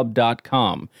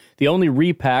ArenaClub.com, the only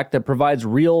repack that provides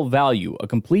real value, a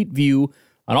complete view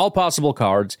on all possible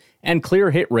cards, and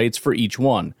clear hit rates for each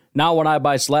one. Now when I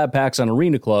buy Slab Packs on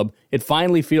Arena Club, it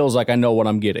finally feels like I know what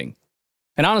I'm getting.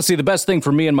 And honestly, the best thing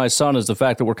for me and my son is the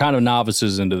fact that we're kind of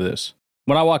novices into this.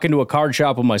 When I walk into a card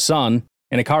shop with my son,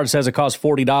 and a card says it costs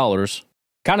 $40,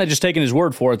 kind of just taking his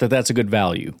word for it that that's a good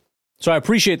value. So I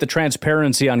appreciate the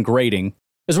transparency on grading,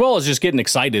 as well as just getting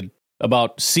excited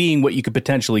about seeing what you could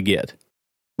potentially get.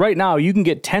 Right now, you can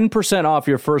get 10% off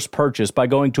your first purchase by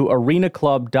going to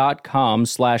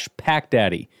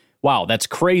arenaclub.com/packdaddy. Wow, that's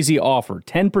crazy offer.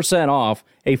 10% off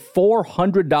a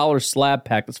 $400 slab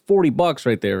pack. That's $40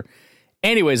 right there.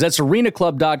 Anyways, that's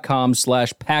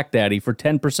arenaclub.com/packdaddy for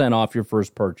 10% off your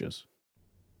first purchase.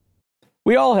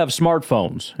 We all have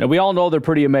smartphones, and we all know they're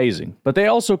pretty amazing, but they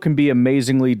also can be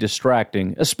amazingly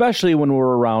distracting, especially when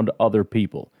we're around other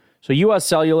people. So US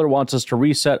Cellular wants us to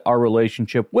reset our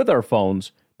relationship with our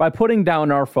phones by putting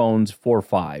down our phones for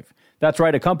 $5. That's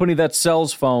right, a company that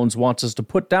sells phones wants us to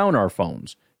put down our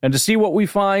phones. And to see what we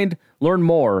find, learn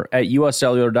more at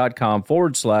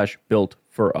uscellular.com/built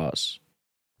for us.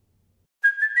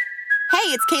 Hey,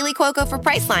 it's Kaylee Cuoco for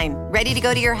Priceline. Ready to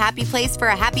go to your happy place for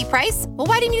a happy price? Well,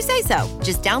 why didn't you say so?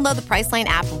 Just download the Priceline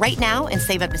app right now and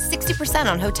save up to 60%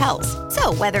 on hotels.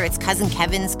 So whether it's Cousin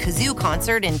Kevin's Kazoo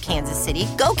Concert in Kansas City,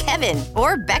 go Kevin,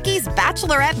 or Becky's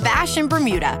Bachelorette Bash in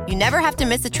Bermuda, you never have to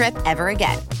miss a trip ever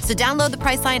again. So download the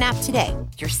Priceline app today.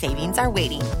 Your savings are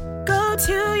waiting. Go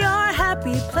to your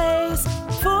happy place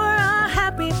for a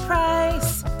happy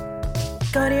price.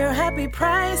 Go to your happy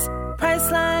price,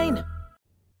 Priceline.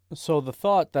 So the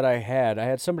thought that I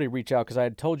had somebody reach out because I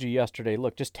had told you yesterday,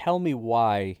 look, just tell me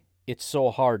why it's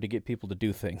so hard to get people to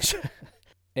do things.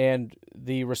 And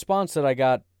the response that I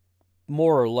got,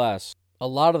 more or less, a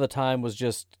lot of the time was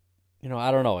just,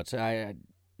 I don't know. I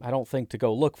don't think to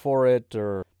go look for it,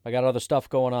 or I got other stuff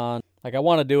going on. Like I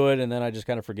want to do it, and then I just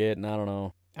kind of forget, and I don't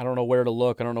know. I don't know where to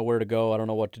look. I don't know where to go. I don't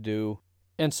know what to do.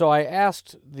 And so I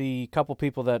asked the couple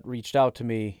people that reached out to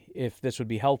me if this would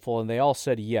be helpful, and they all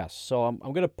said yes. So I'm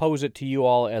going to pose it to you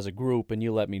all as a group, and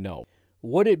you let me know.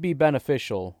 Would it be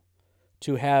beneficial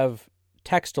to have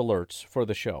text alerts for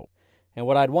the show? And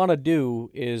what I'd want to do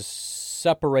is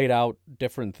separate out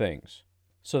different things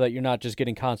so that you're not just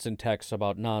getting constant texts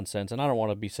about nonsense. And I don't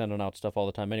want to be sending out stuff all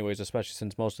the time anyways, especially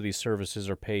since most of these services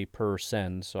are pay per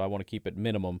send, so I want to keep it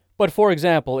minimum. But for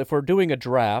example, if we're doing a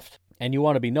draft, and you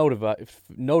want to be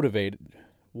motivated.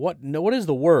 What is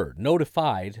the word?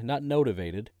 Notified, not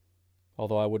motivated.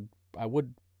 Although I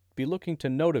would be looking to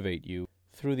motivate you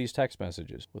through these text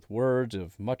messages with words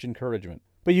of much encouragement.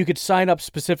 But you could sign up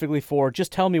specifically for,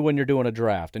 just tell me when you're doing a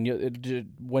draft.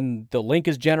 And when the link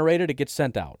is generated, it gets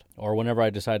sent out. Or whenever I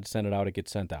decide to send it out, it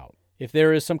gets sent out. If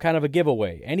there is some kind of a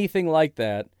giveaway, anything like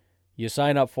that, you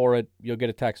sign up for it, you'll get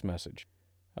a text message.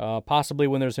 Possibly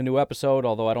when there's a new episode,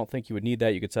 although I don't think you would need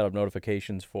that. You could set up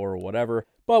notifications for whatever,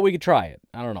 but we could try it.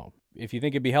 I don't know. If you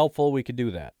think it'd be helpful, we could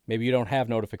do that. Maybe you don't have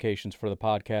notifications for the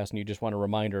podcast and you just want a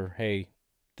reminder, hey,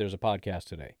 there's a podcast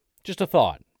today. Just a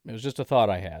thought. It was just a thought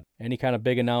I had. Any kind of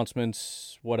big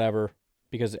announcements, whatever,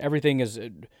 because everything is,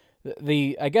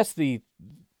 I guess the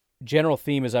general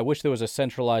theme is I wish there was a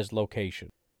centralized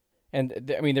location. And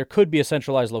there could be a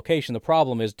centralized location. The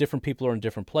problem is different people are in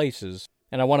different places.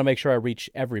 And I want to make sure I reach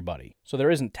everybody. So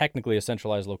there isn't technically a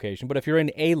centralized location, but if you're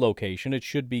in a location, it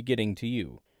should be getting to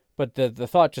you. But the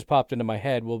thought just popped into my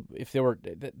head, well, if there were,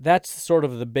 that's sort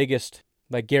of the biggest,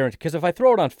 guarantee. Because if I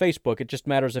throw it on Facebook, it just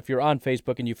matters if you're on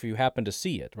Facebook and if you happen to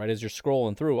see it, right? As you're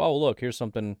scrolling through, oh, look, here's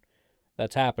something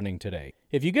that's happening today.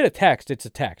 If you get a text, it's a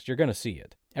text. You're going to see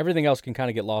it. Everything else can kind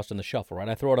of get lost in the shuffle, right?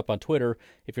 I throw it up on Twitter.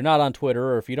 If you're not on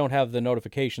Twitter, or if you don't have the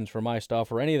notifications for my stuff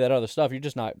or any of that other stuff, you're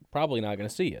just probably not going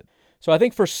to see it. So I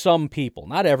think for some people,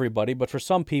 not everybody, but for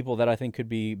some people that I think could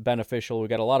be beneficial, we've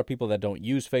got a lot of people that don't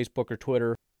use Facebook or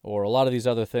Twitter or a lot of these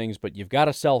other things, but you've got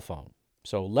a cell phone.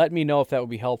 So let me know if that would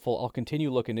be helpful. I'll continue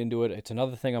looking into it. It's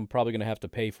another thing I'm probably going to have to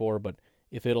pay for, but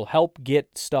if it'll help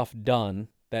get stuff done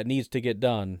that needs to get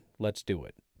done, let's do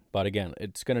it. But again,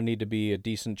 it's going to need to be a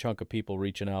decent chunk of people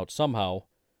reaching out somehow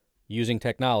using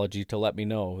technology to let me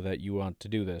know that you want to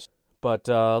do this. But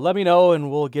let me know and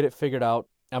we'll get it figured out.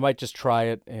 I might just try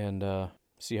it and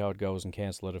see how it goes and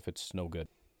cancel it if it's no good.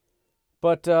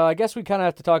 But I guess we kind of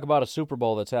have to talk about a Super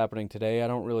Bowl that's happening today. I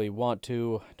don't really want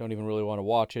to. Don't even really want to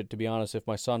watch it. To be honest, if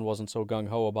my son wasn't so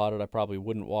gung-ho about it, I probably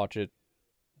wouldn't watch it.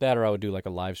 That or I would do like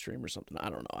a live stream or something. I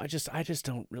don't know. I just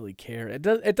don't really care. It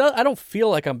does. I don't feel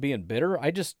like I'm being bitter.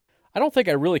 I don't think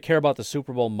I really care about the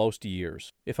Super Bowl most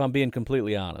years, if I'm being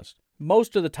completely honest.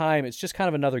 Most of the time, it's just kind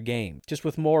of another game, just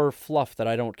with more fluff that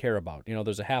I don't care about.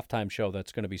 There's a halftime show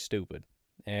that's going to be stupid.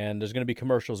 And there's going to be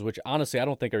commercials, which honestly I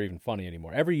don't think are even funny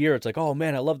anymore. Every year it's like, oh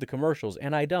man, I love the commercials,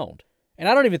 and I don't. And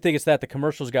I don't even think it's that the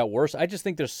commercials got worse. I just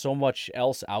think there's so much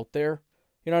else out there.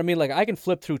 You know what I mean? Like I can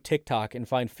flip through TikTok and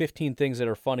find 15 things that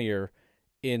are funnier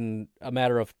in a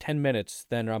matter of 10 minutes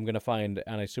than I'm going to find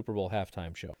on a Super Bowl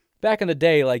halftime show. Back in the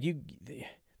day,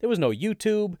 there was no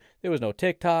YouTube, there was no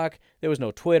TikTok, there was no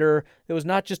Twitter. There was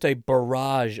not just a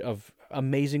barrage of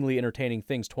amazingly entertaining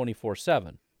things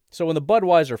 24/7. So when the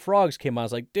Budweiser Frogs came on, I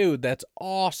was like, dude, that's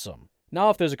awesome. Now,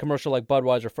 if there's a commercial like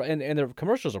Budweiser, and their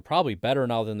commercials are probably better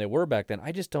now than they were back then,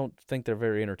 I just don't think they're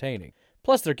very entertaining.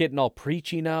 Plus, they're getting all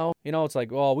preachy now. You know, it's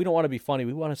like, oh, we don't want to be funny.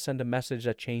 We want to send a message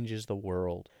that changes the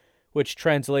world. Which,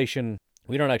 translation,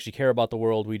 we don't actually care about the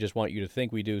world. We just want you to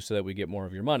think we do so that we get more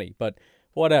of your money. But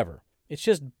whatever.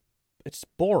 It's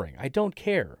boring. I don't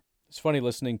care. It's funny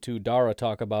listening to Dara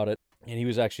talk about it. And he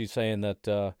was actually saying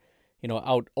that,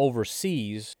 out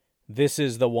overseas, this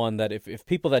is the one that if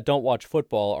people that don't watch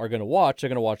football are going to watch, they're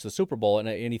going to watch the Super Bowl.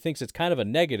 And he thinks it's kind of a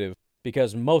negative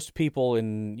because most people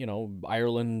in,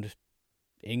 Ireland,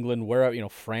 England, wherever,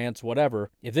 France, whatever,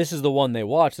 if this is the one they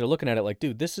watch, they're looking at it like,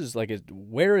 dude, this is like,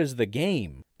 where is the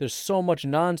game? There's so much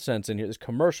nonsense in here. There's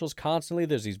commercials constantly.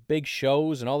 There's these big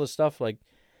shows and all this stuff. Like,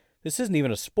 this isn't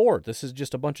even a sport. This is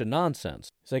just a bunch of nonsense.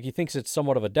 It's like he thinks it's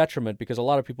somewhat of a detriment because a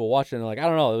lot of people watch it and they're like, I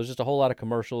don't know, there was just a whole lot of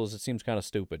commercials. It seems kind of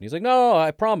stupid. And he's like, no, I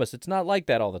promise. It's not like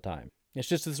that all the time. It's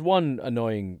just this one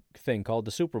annoying thing called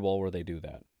the Super Bowl where they do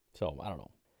that. So, I don't know.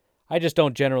 I just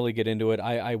don't generally get into it.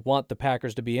 I want the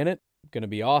Packers to be in it. Going to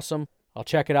be awesome. I'll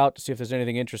check it out to see if there's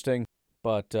anything interesting.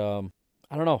 But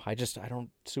I don't know. I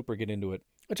don't super get into it.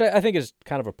 Which I think is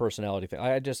kind of a personality thing.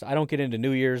 I don't get into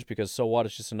New Year's because so what?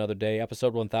 It's just another day.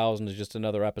 Episode 1000 is just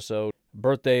another episode.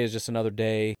 Birthday is just another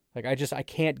day. Like, I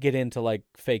can't get into, like,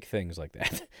 fake things like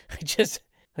that.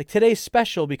 Like, today's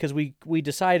special because we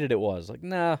decided it was. Like,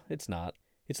 nah, it's not.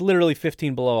 It's literally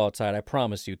 15 below outside. I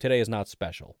promise you. Today is not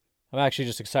special. I'm actually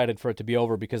just excited for it to be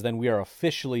over because then we are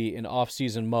officially in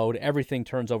off-season mode. Everything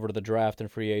turns over to the draft and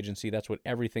free agency. That's what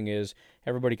everything is.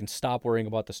 Everybody can stop worrying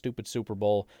about the stupid Super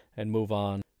Bowl and move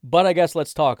on. But I guess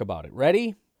let's talk about it.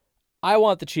 Ready? I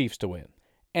want the Chiefs to win.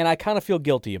 And I kind of feel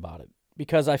guilty about it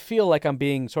because I feel like I'm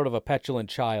being sort of a petulant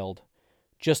child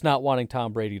just not wanting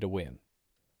Tom Brady to win.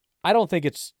 I don't think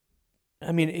it's...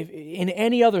 I mean, if in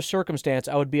any other circumstance,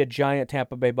 I would be a giant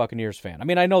Tampa Bay Buccaneers fan. I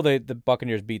mean, I know the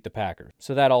Buccaneers beat the Packers,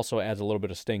 so that also adds a little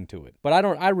bit of sting to it. But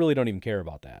I really don't even care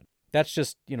about that. That's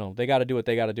just, they got to do what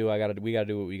they got to do. We got to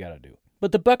do what we got to do.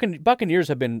 But the Buccaneers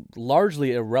have been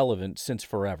largely irrelevant since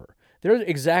forever. They're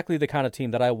exactly the kind of team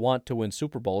that I want to win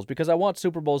Super Bowls because I want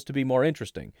Super Bowls to be more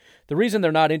interesting. The reason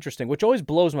they're not interesting, which always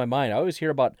blows my mind, I always hear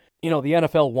about, the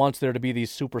NFL wants there to be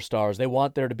these superstars. They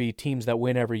want there to be teams that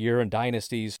win every year and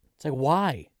dynasties. It's like,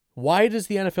 why? Why does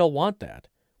the NFL want that?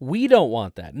 We don't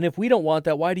want that. And if we don't want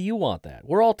that, why do you want that?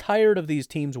 We're all tired of these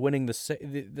teams winning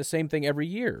the same thing every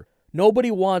year.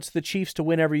 Nobody wants the Chiefs to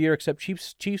win every year except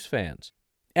Chiefs fans.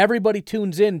 Everybody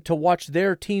tunes in to watch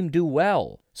their team do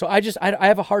well. So I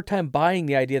have a hard time buying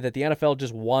the idea that the NFL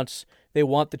just want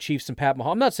the Chiefs and Pat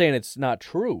Mahomes. I'm not saying it's not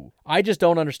true. I just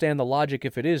don't understand the logic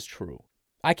if it is true.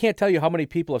 I can't tell you how many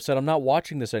people have said, I'm not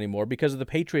watching this anymore because the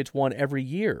Patriots won every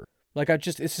year. Like,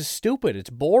 this is stupid. It's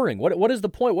boring. What is the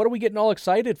point? What are we getting all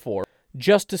excited for?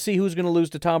 Just to see who's going to lose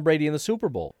to Tom Brady in the Super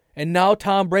Bowl. And now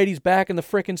Tom Brady's back in the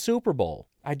frickin' Super Bowl.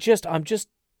 I'm just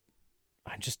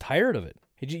tired of it.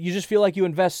 You just feel like you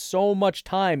invest so much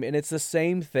time and it's the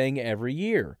same thing every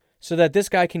year so that this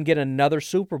guy can get another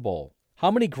Super Bowl. How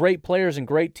many great players and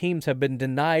great teams have been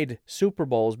denied Super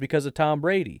Bowls because of Tom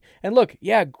Brady? And look,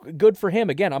 yeah, good for him.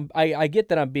 Again, I get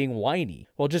that I'm being whiny.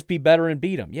 Well, just be better and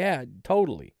beat him. Yeah,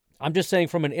 totally. I'm just saying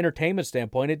from an entertainment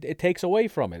standpoint, it takes away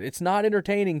from it. It's not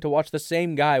entertaining to watch the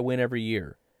same guy win every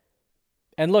year.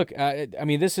 And look, I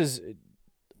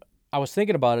was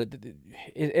thinking about it.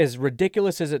 As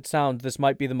ridiculous as it sounds, this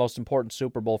might be the most important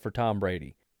Super Bowl for Tom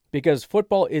Brady because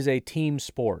football is a team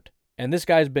sport. And this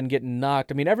guy's been getting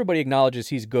knocked. I mean, everybody acknowledges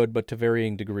he's good, but to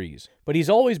varying degrees. But he's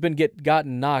always been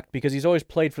gotten knocked because he's always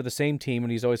played for the same team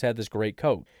and he's always had this great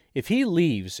coach. If he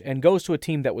leaves and goes to a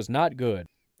team that was not good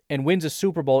and wins a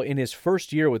Super Bowl in his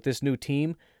first year with this new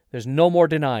team, there's no more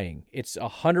denying. It's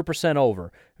 100%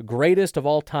 over. Greatest of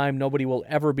all time. Nobody will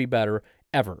ever be better,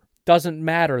 ever. Doesn't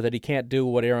matter that he can't do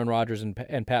what Aaron Rodgers and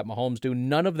Pat Mahomes do.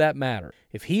 None of that matter.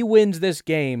 If he wins this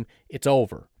game, it's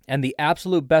over. And the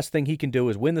absolute best thing he can do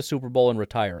is win the Super Bowl and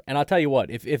retire. And I'll tell you what,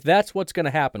 if that's what's going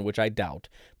to happen, which I doubt,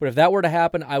 but if that were to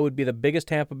happen, I would be the biggest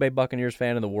Tampa Bay Buccaneers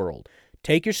fan in the world.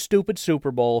 Take your stupid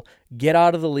Super Bowl, get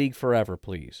out of the league forever,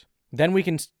 please. Then we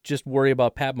can just worry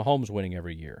about Pat Mahomes winning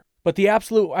every year. But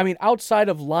outside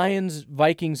of Lions,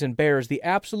 Vikings, and Bears, the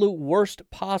absolute worst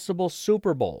possible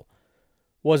Super Bowl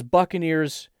was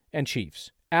Buccaneers and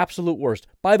Chiefs. Absolute worst.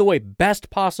 By the way, best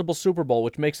possible Super Bowl,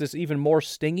 which makes this even more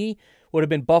stingy, would have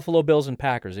been Buffalo Bills and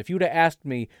Packers. If you'd have asked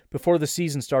me before the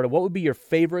season started, what would be your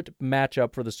favorite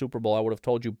matchup for the Super Bowl, I would have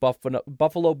told you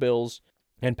Buffalo Bills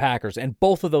and Packers, and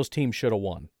both of those teams should have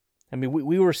won. I mean,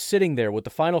 we were sitting there with the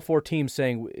Final Four teams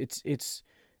saying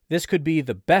this could be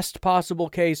the best possible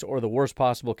case or the worst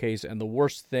possible case, and the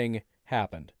worst thing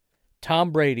happened.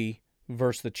 Tom Brady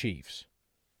versus the Chiefs.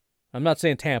 I'm not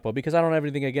saying Tampa because I don't have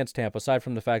anything against Tampa aside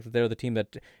from the fact that they're the team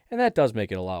that, and that does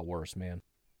make it a lot worse, man.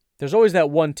 There's always that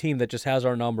one team that just has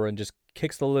our number and just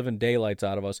kicks the living daylights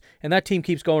out of us, and that team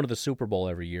keeps going to the Super Bowl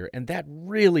every year, and that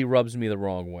really rubs me the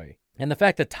wrong way. And the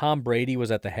fact that Tom Brady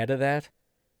was at the head of that,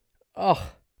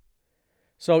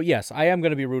 So, yes, I am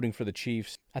going to be rooting for the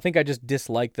Chiefs. I think I just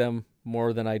dislike them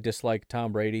more than I dislike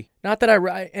Tom Brady. Not that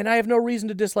I have no reason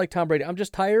to dislike Tom Brady. I'm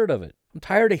just tired of it. I'm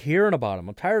tired of hearing about him.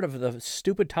 I'm tired of the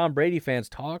stupid Tom Brady fans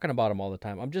talking about him all the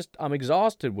time. I'm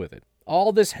exhausted with it.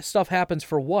 All this stuff happens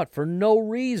for what? For no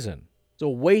reason. It's a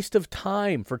waste of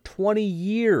time. For 20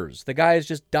 years, the guy has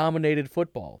just dominated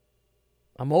football.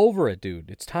 I'm over it,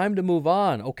 dude. It's time to move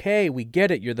on. Okay, we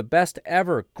get it. You're the best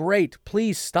ever. Great.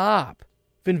 Please stop.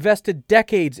 I've invested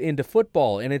decades into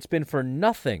football, and it's been for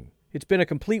nothing. It's been a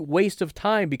complete waste of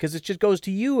time because it just goes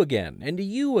to you again, and to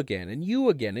you again, and you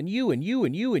again, and you, and you,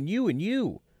 and you, and you, and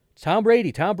you. It's Tom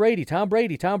Brady, Tom Brady, Tom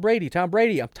Brady, Tom Brady, Tom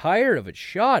Brady. I'm tired of it.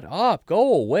 Shut up.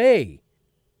 Go away.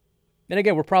 And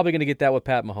again, we're probably going to get that with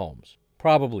Pat Mahomes.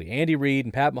 Probably. Andy Reid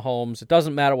and Pat Mahomes. It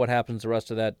doesn't matter what happens to the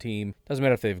rest of that team. Doesn't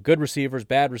matter if they have good receivers,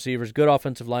 good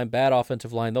offensive line, bad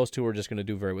offensive line. Those two are just going to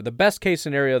do very well. The best case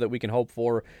scenario that we can hope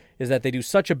for is that they do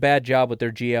such a bad job with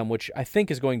their GM, which I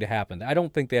think is going to happen. I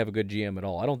don't think they have a good GM at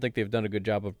all. I don't think they've done a good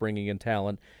job of bringing in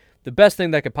talent. The best thing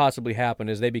that could possibly happen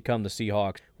is they become the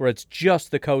Seahawks, where it's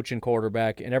just the coach and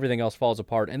quarterback and everything else falls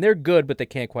apart. And they're good, but they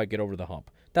can't quite get over the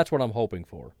hump. That's what I'm hoping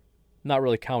for. Not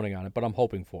really counting on it, but I'm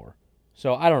hoping for.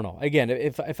 So I don't know. Again,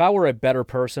 if I were a better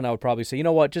person, I would probably say, you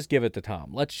know what, just give it to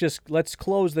Tom. Let's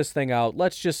close this thing out.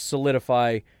 Let's just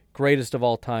solidify greatest of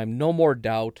all time. No more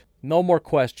doubt. No more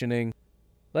questioning.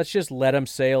 Let's just let him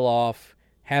sail off,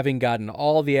 having gotten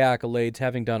all the accolades,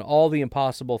 having done all the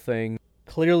impossible things.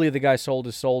 Clearly the guy sold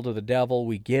his soul to the devil.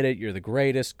 We get it. You're the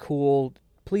greatest. Cool.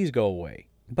 Please go away.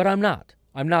 But I'm not.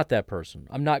 I'm not that person.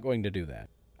 I'm not going to do that.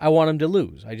 I want him to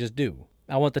lose. I just do.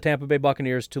 I want the Tampa Bay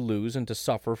Buccaneers to lose and to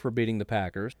suffer for beating the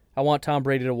Packers. I want Tom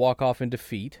Brady to walk off in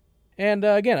defeat. And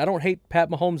again, I don't hate Pat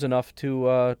Mahomes enough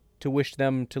to wish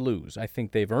them to lose. I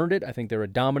think they've earned it. I think they're a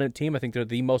dominant team. I think they're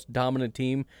the most dominant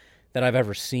team that I've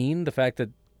ever seen. The fact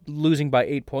that losing by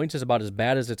 8 points is about as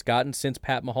bad as it's gotten since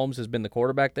Pat Mahomes has been the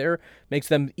quarterback there makes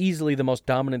them easily the most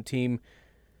dominant team.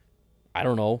 I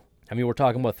don't know. I mean, we're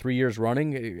talking about 3 years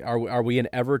running. Are we in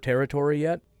ever territory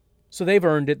yet? So they've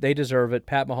earned it. They deserve it.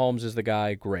 Pat Mahomes is the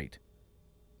guy. Great.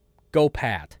 Go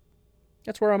Pat.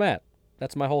 That's where I'm at.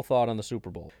 That's my whole thought on the Super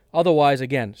Bowl. Otherwise,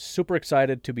 again, super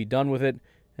excited to be done with it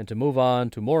and to move on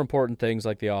to more important things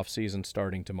like the offseason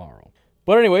starting tomorrow.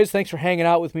 But anyways, thanks for hanging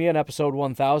out with me on episode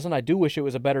 1000. I do wish it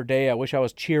was a better day. I wish I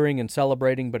was cheering and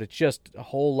celebrating, but it's just a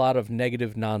whole lot of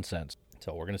negative nonsense.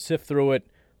 So we're going to sift through it.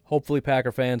 Hopefully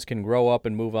Packer fans can grow up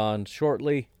and move on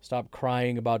shortly. Stop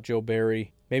crying about Joe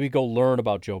Barry. Maybe go learn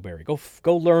about Joe Barry.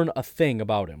 Go learn a thing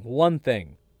about him. One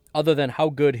thing. Other than how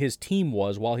good his team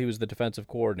was while he was the defensive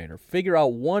coordinator. Figure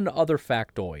out one other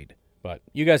factoid. But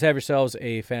you guys have yourselves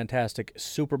a fantastic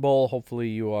Super Bowl. Hopefully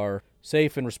you are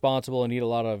safe and responsible and eat a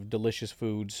lot of delicious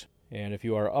foods. And if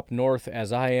you are up north,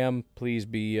 as I am, please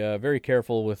be very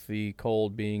careful with the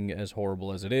cold being as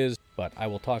horrible as it is. But I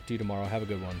will talk to you tomorrow. Have a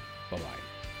good one. Bye-bye.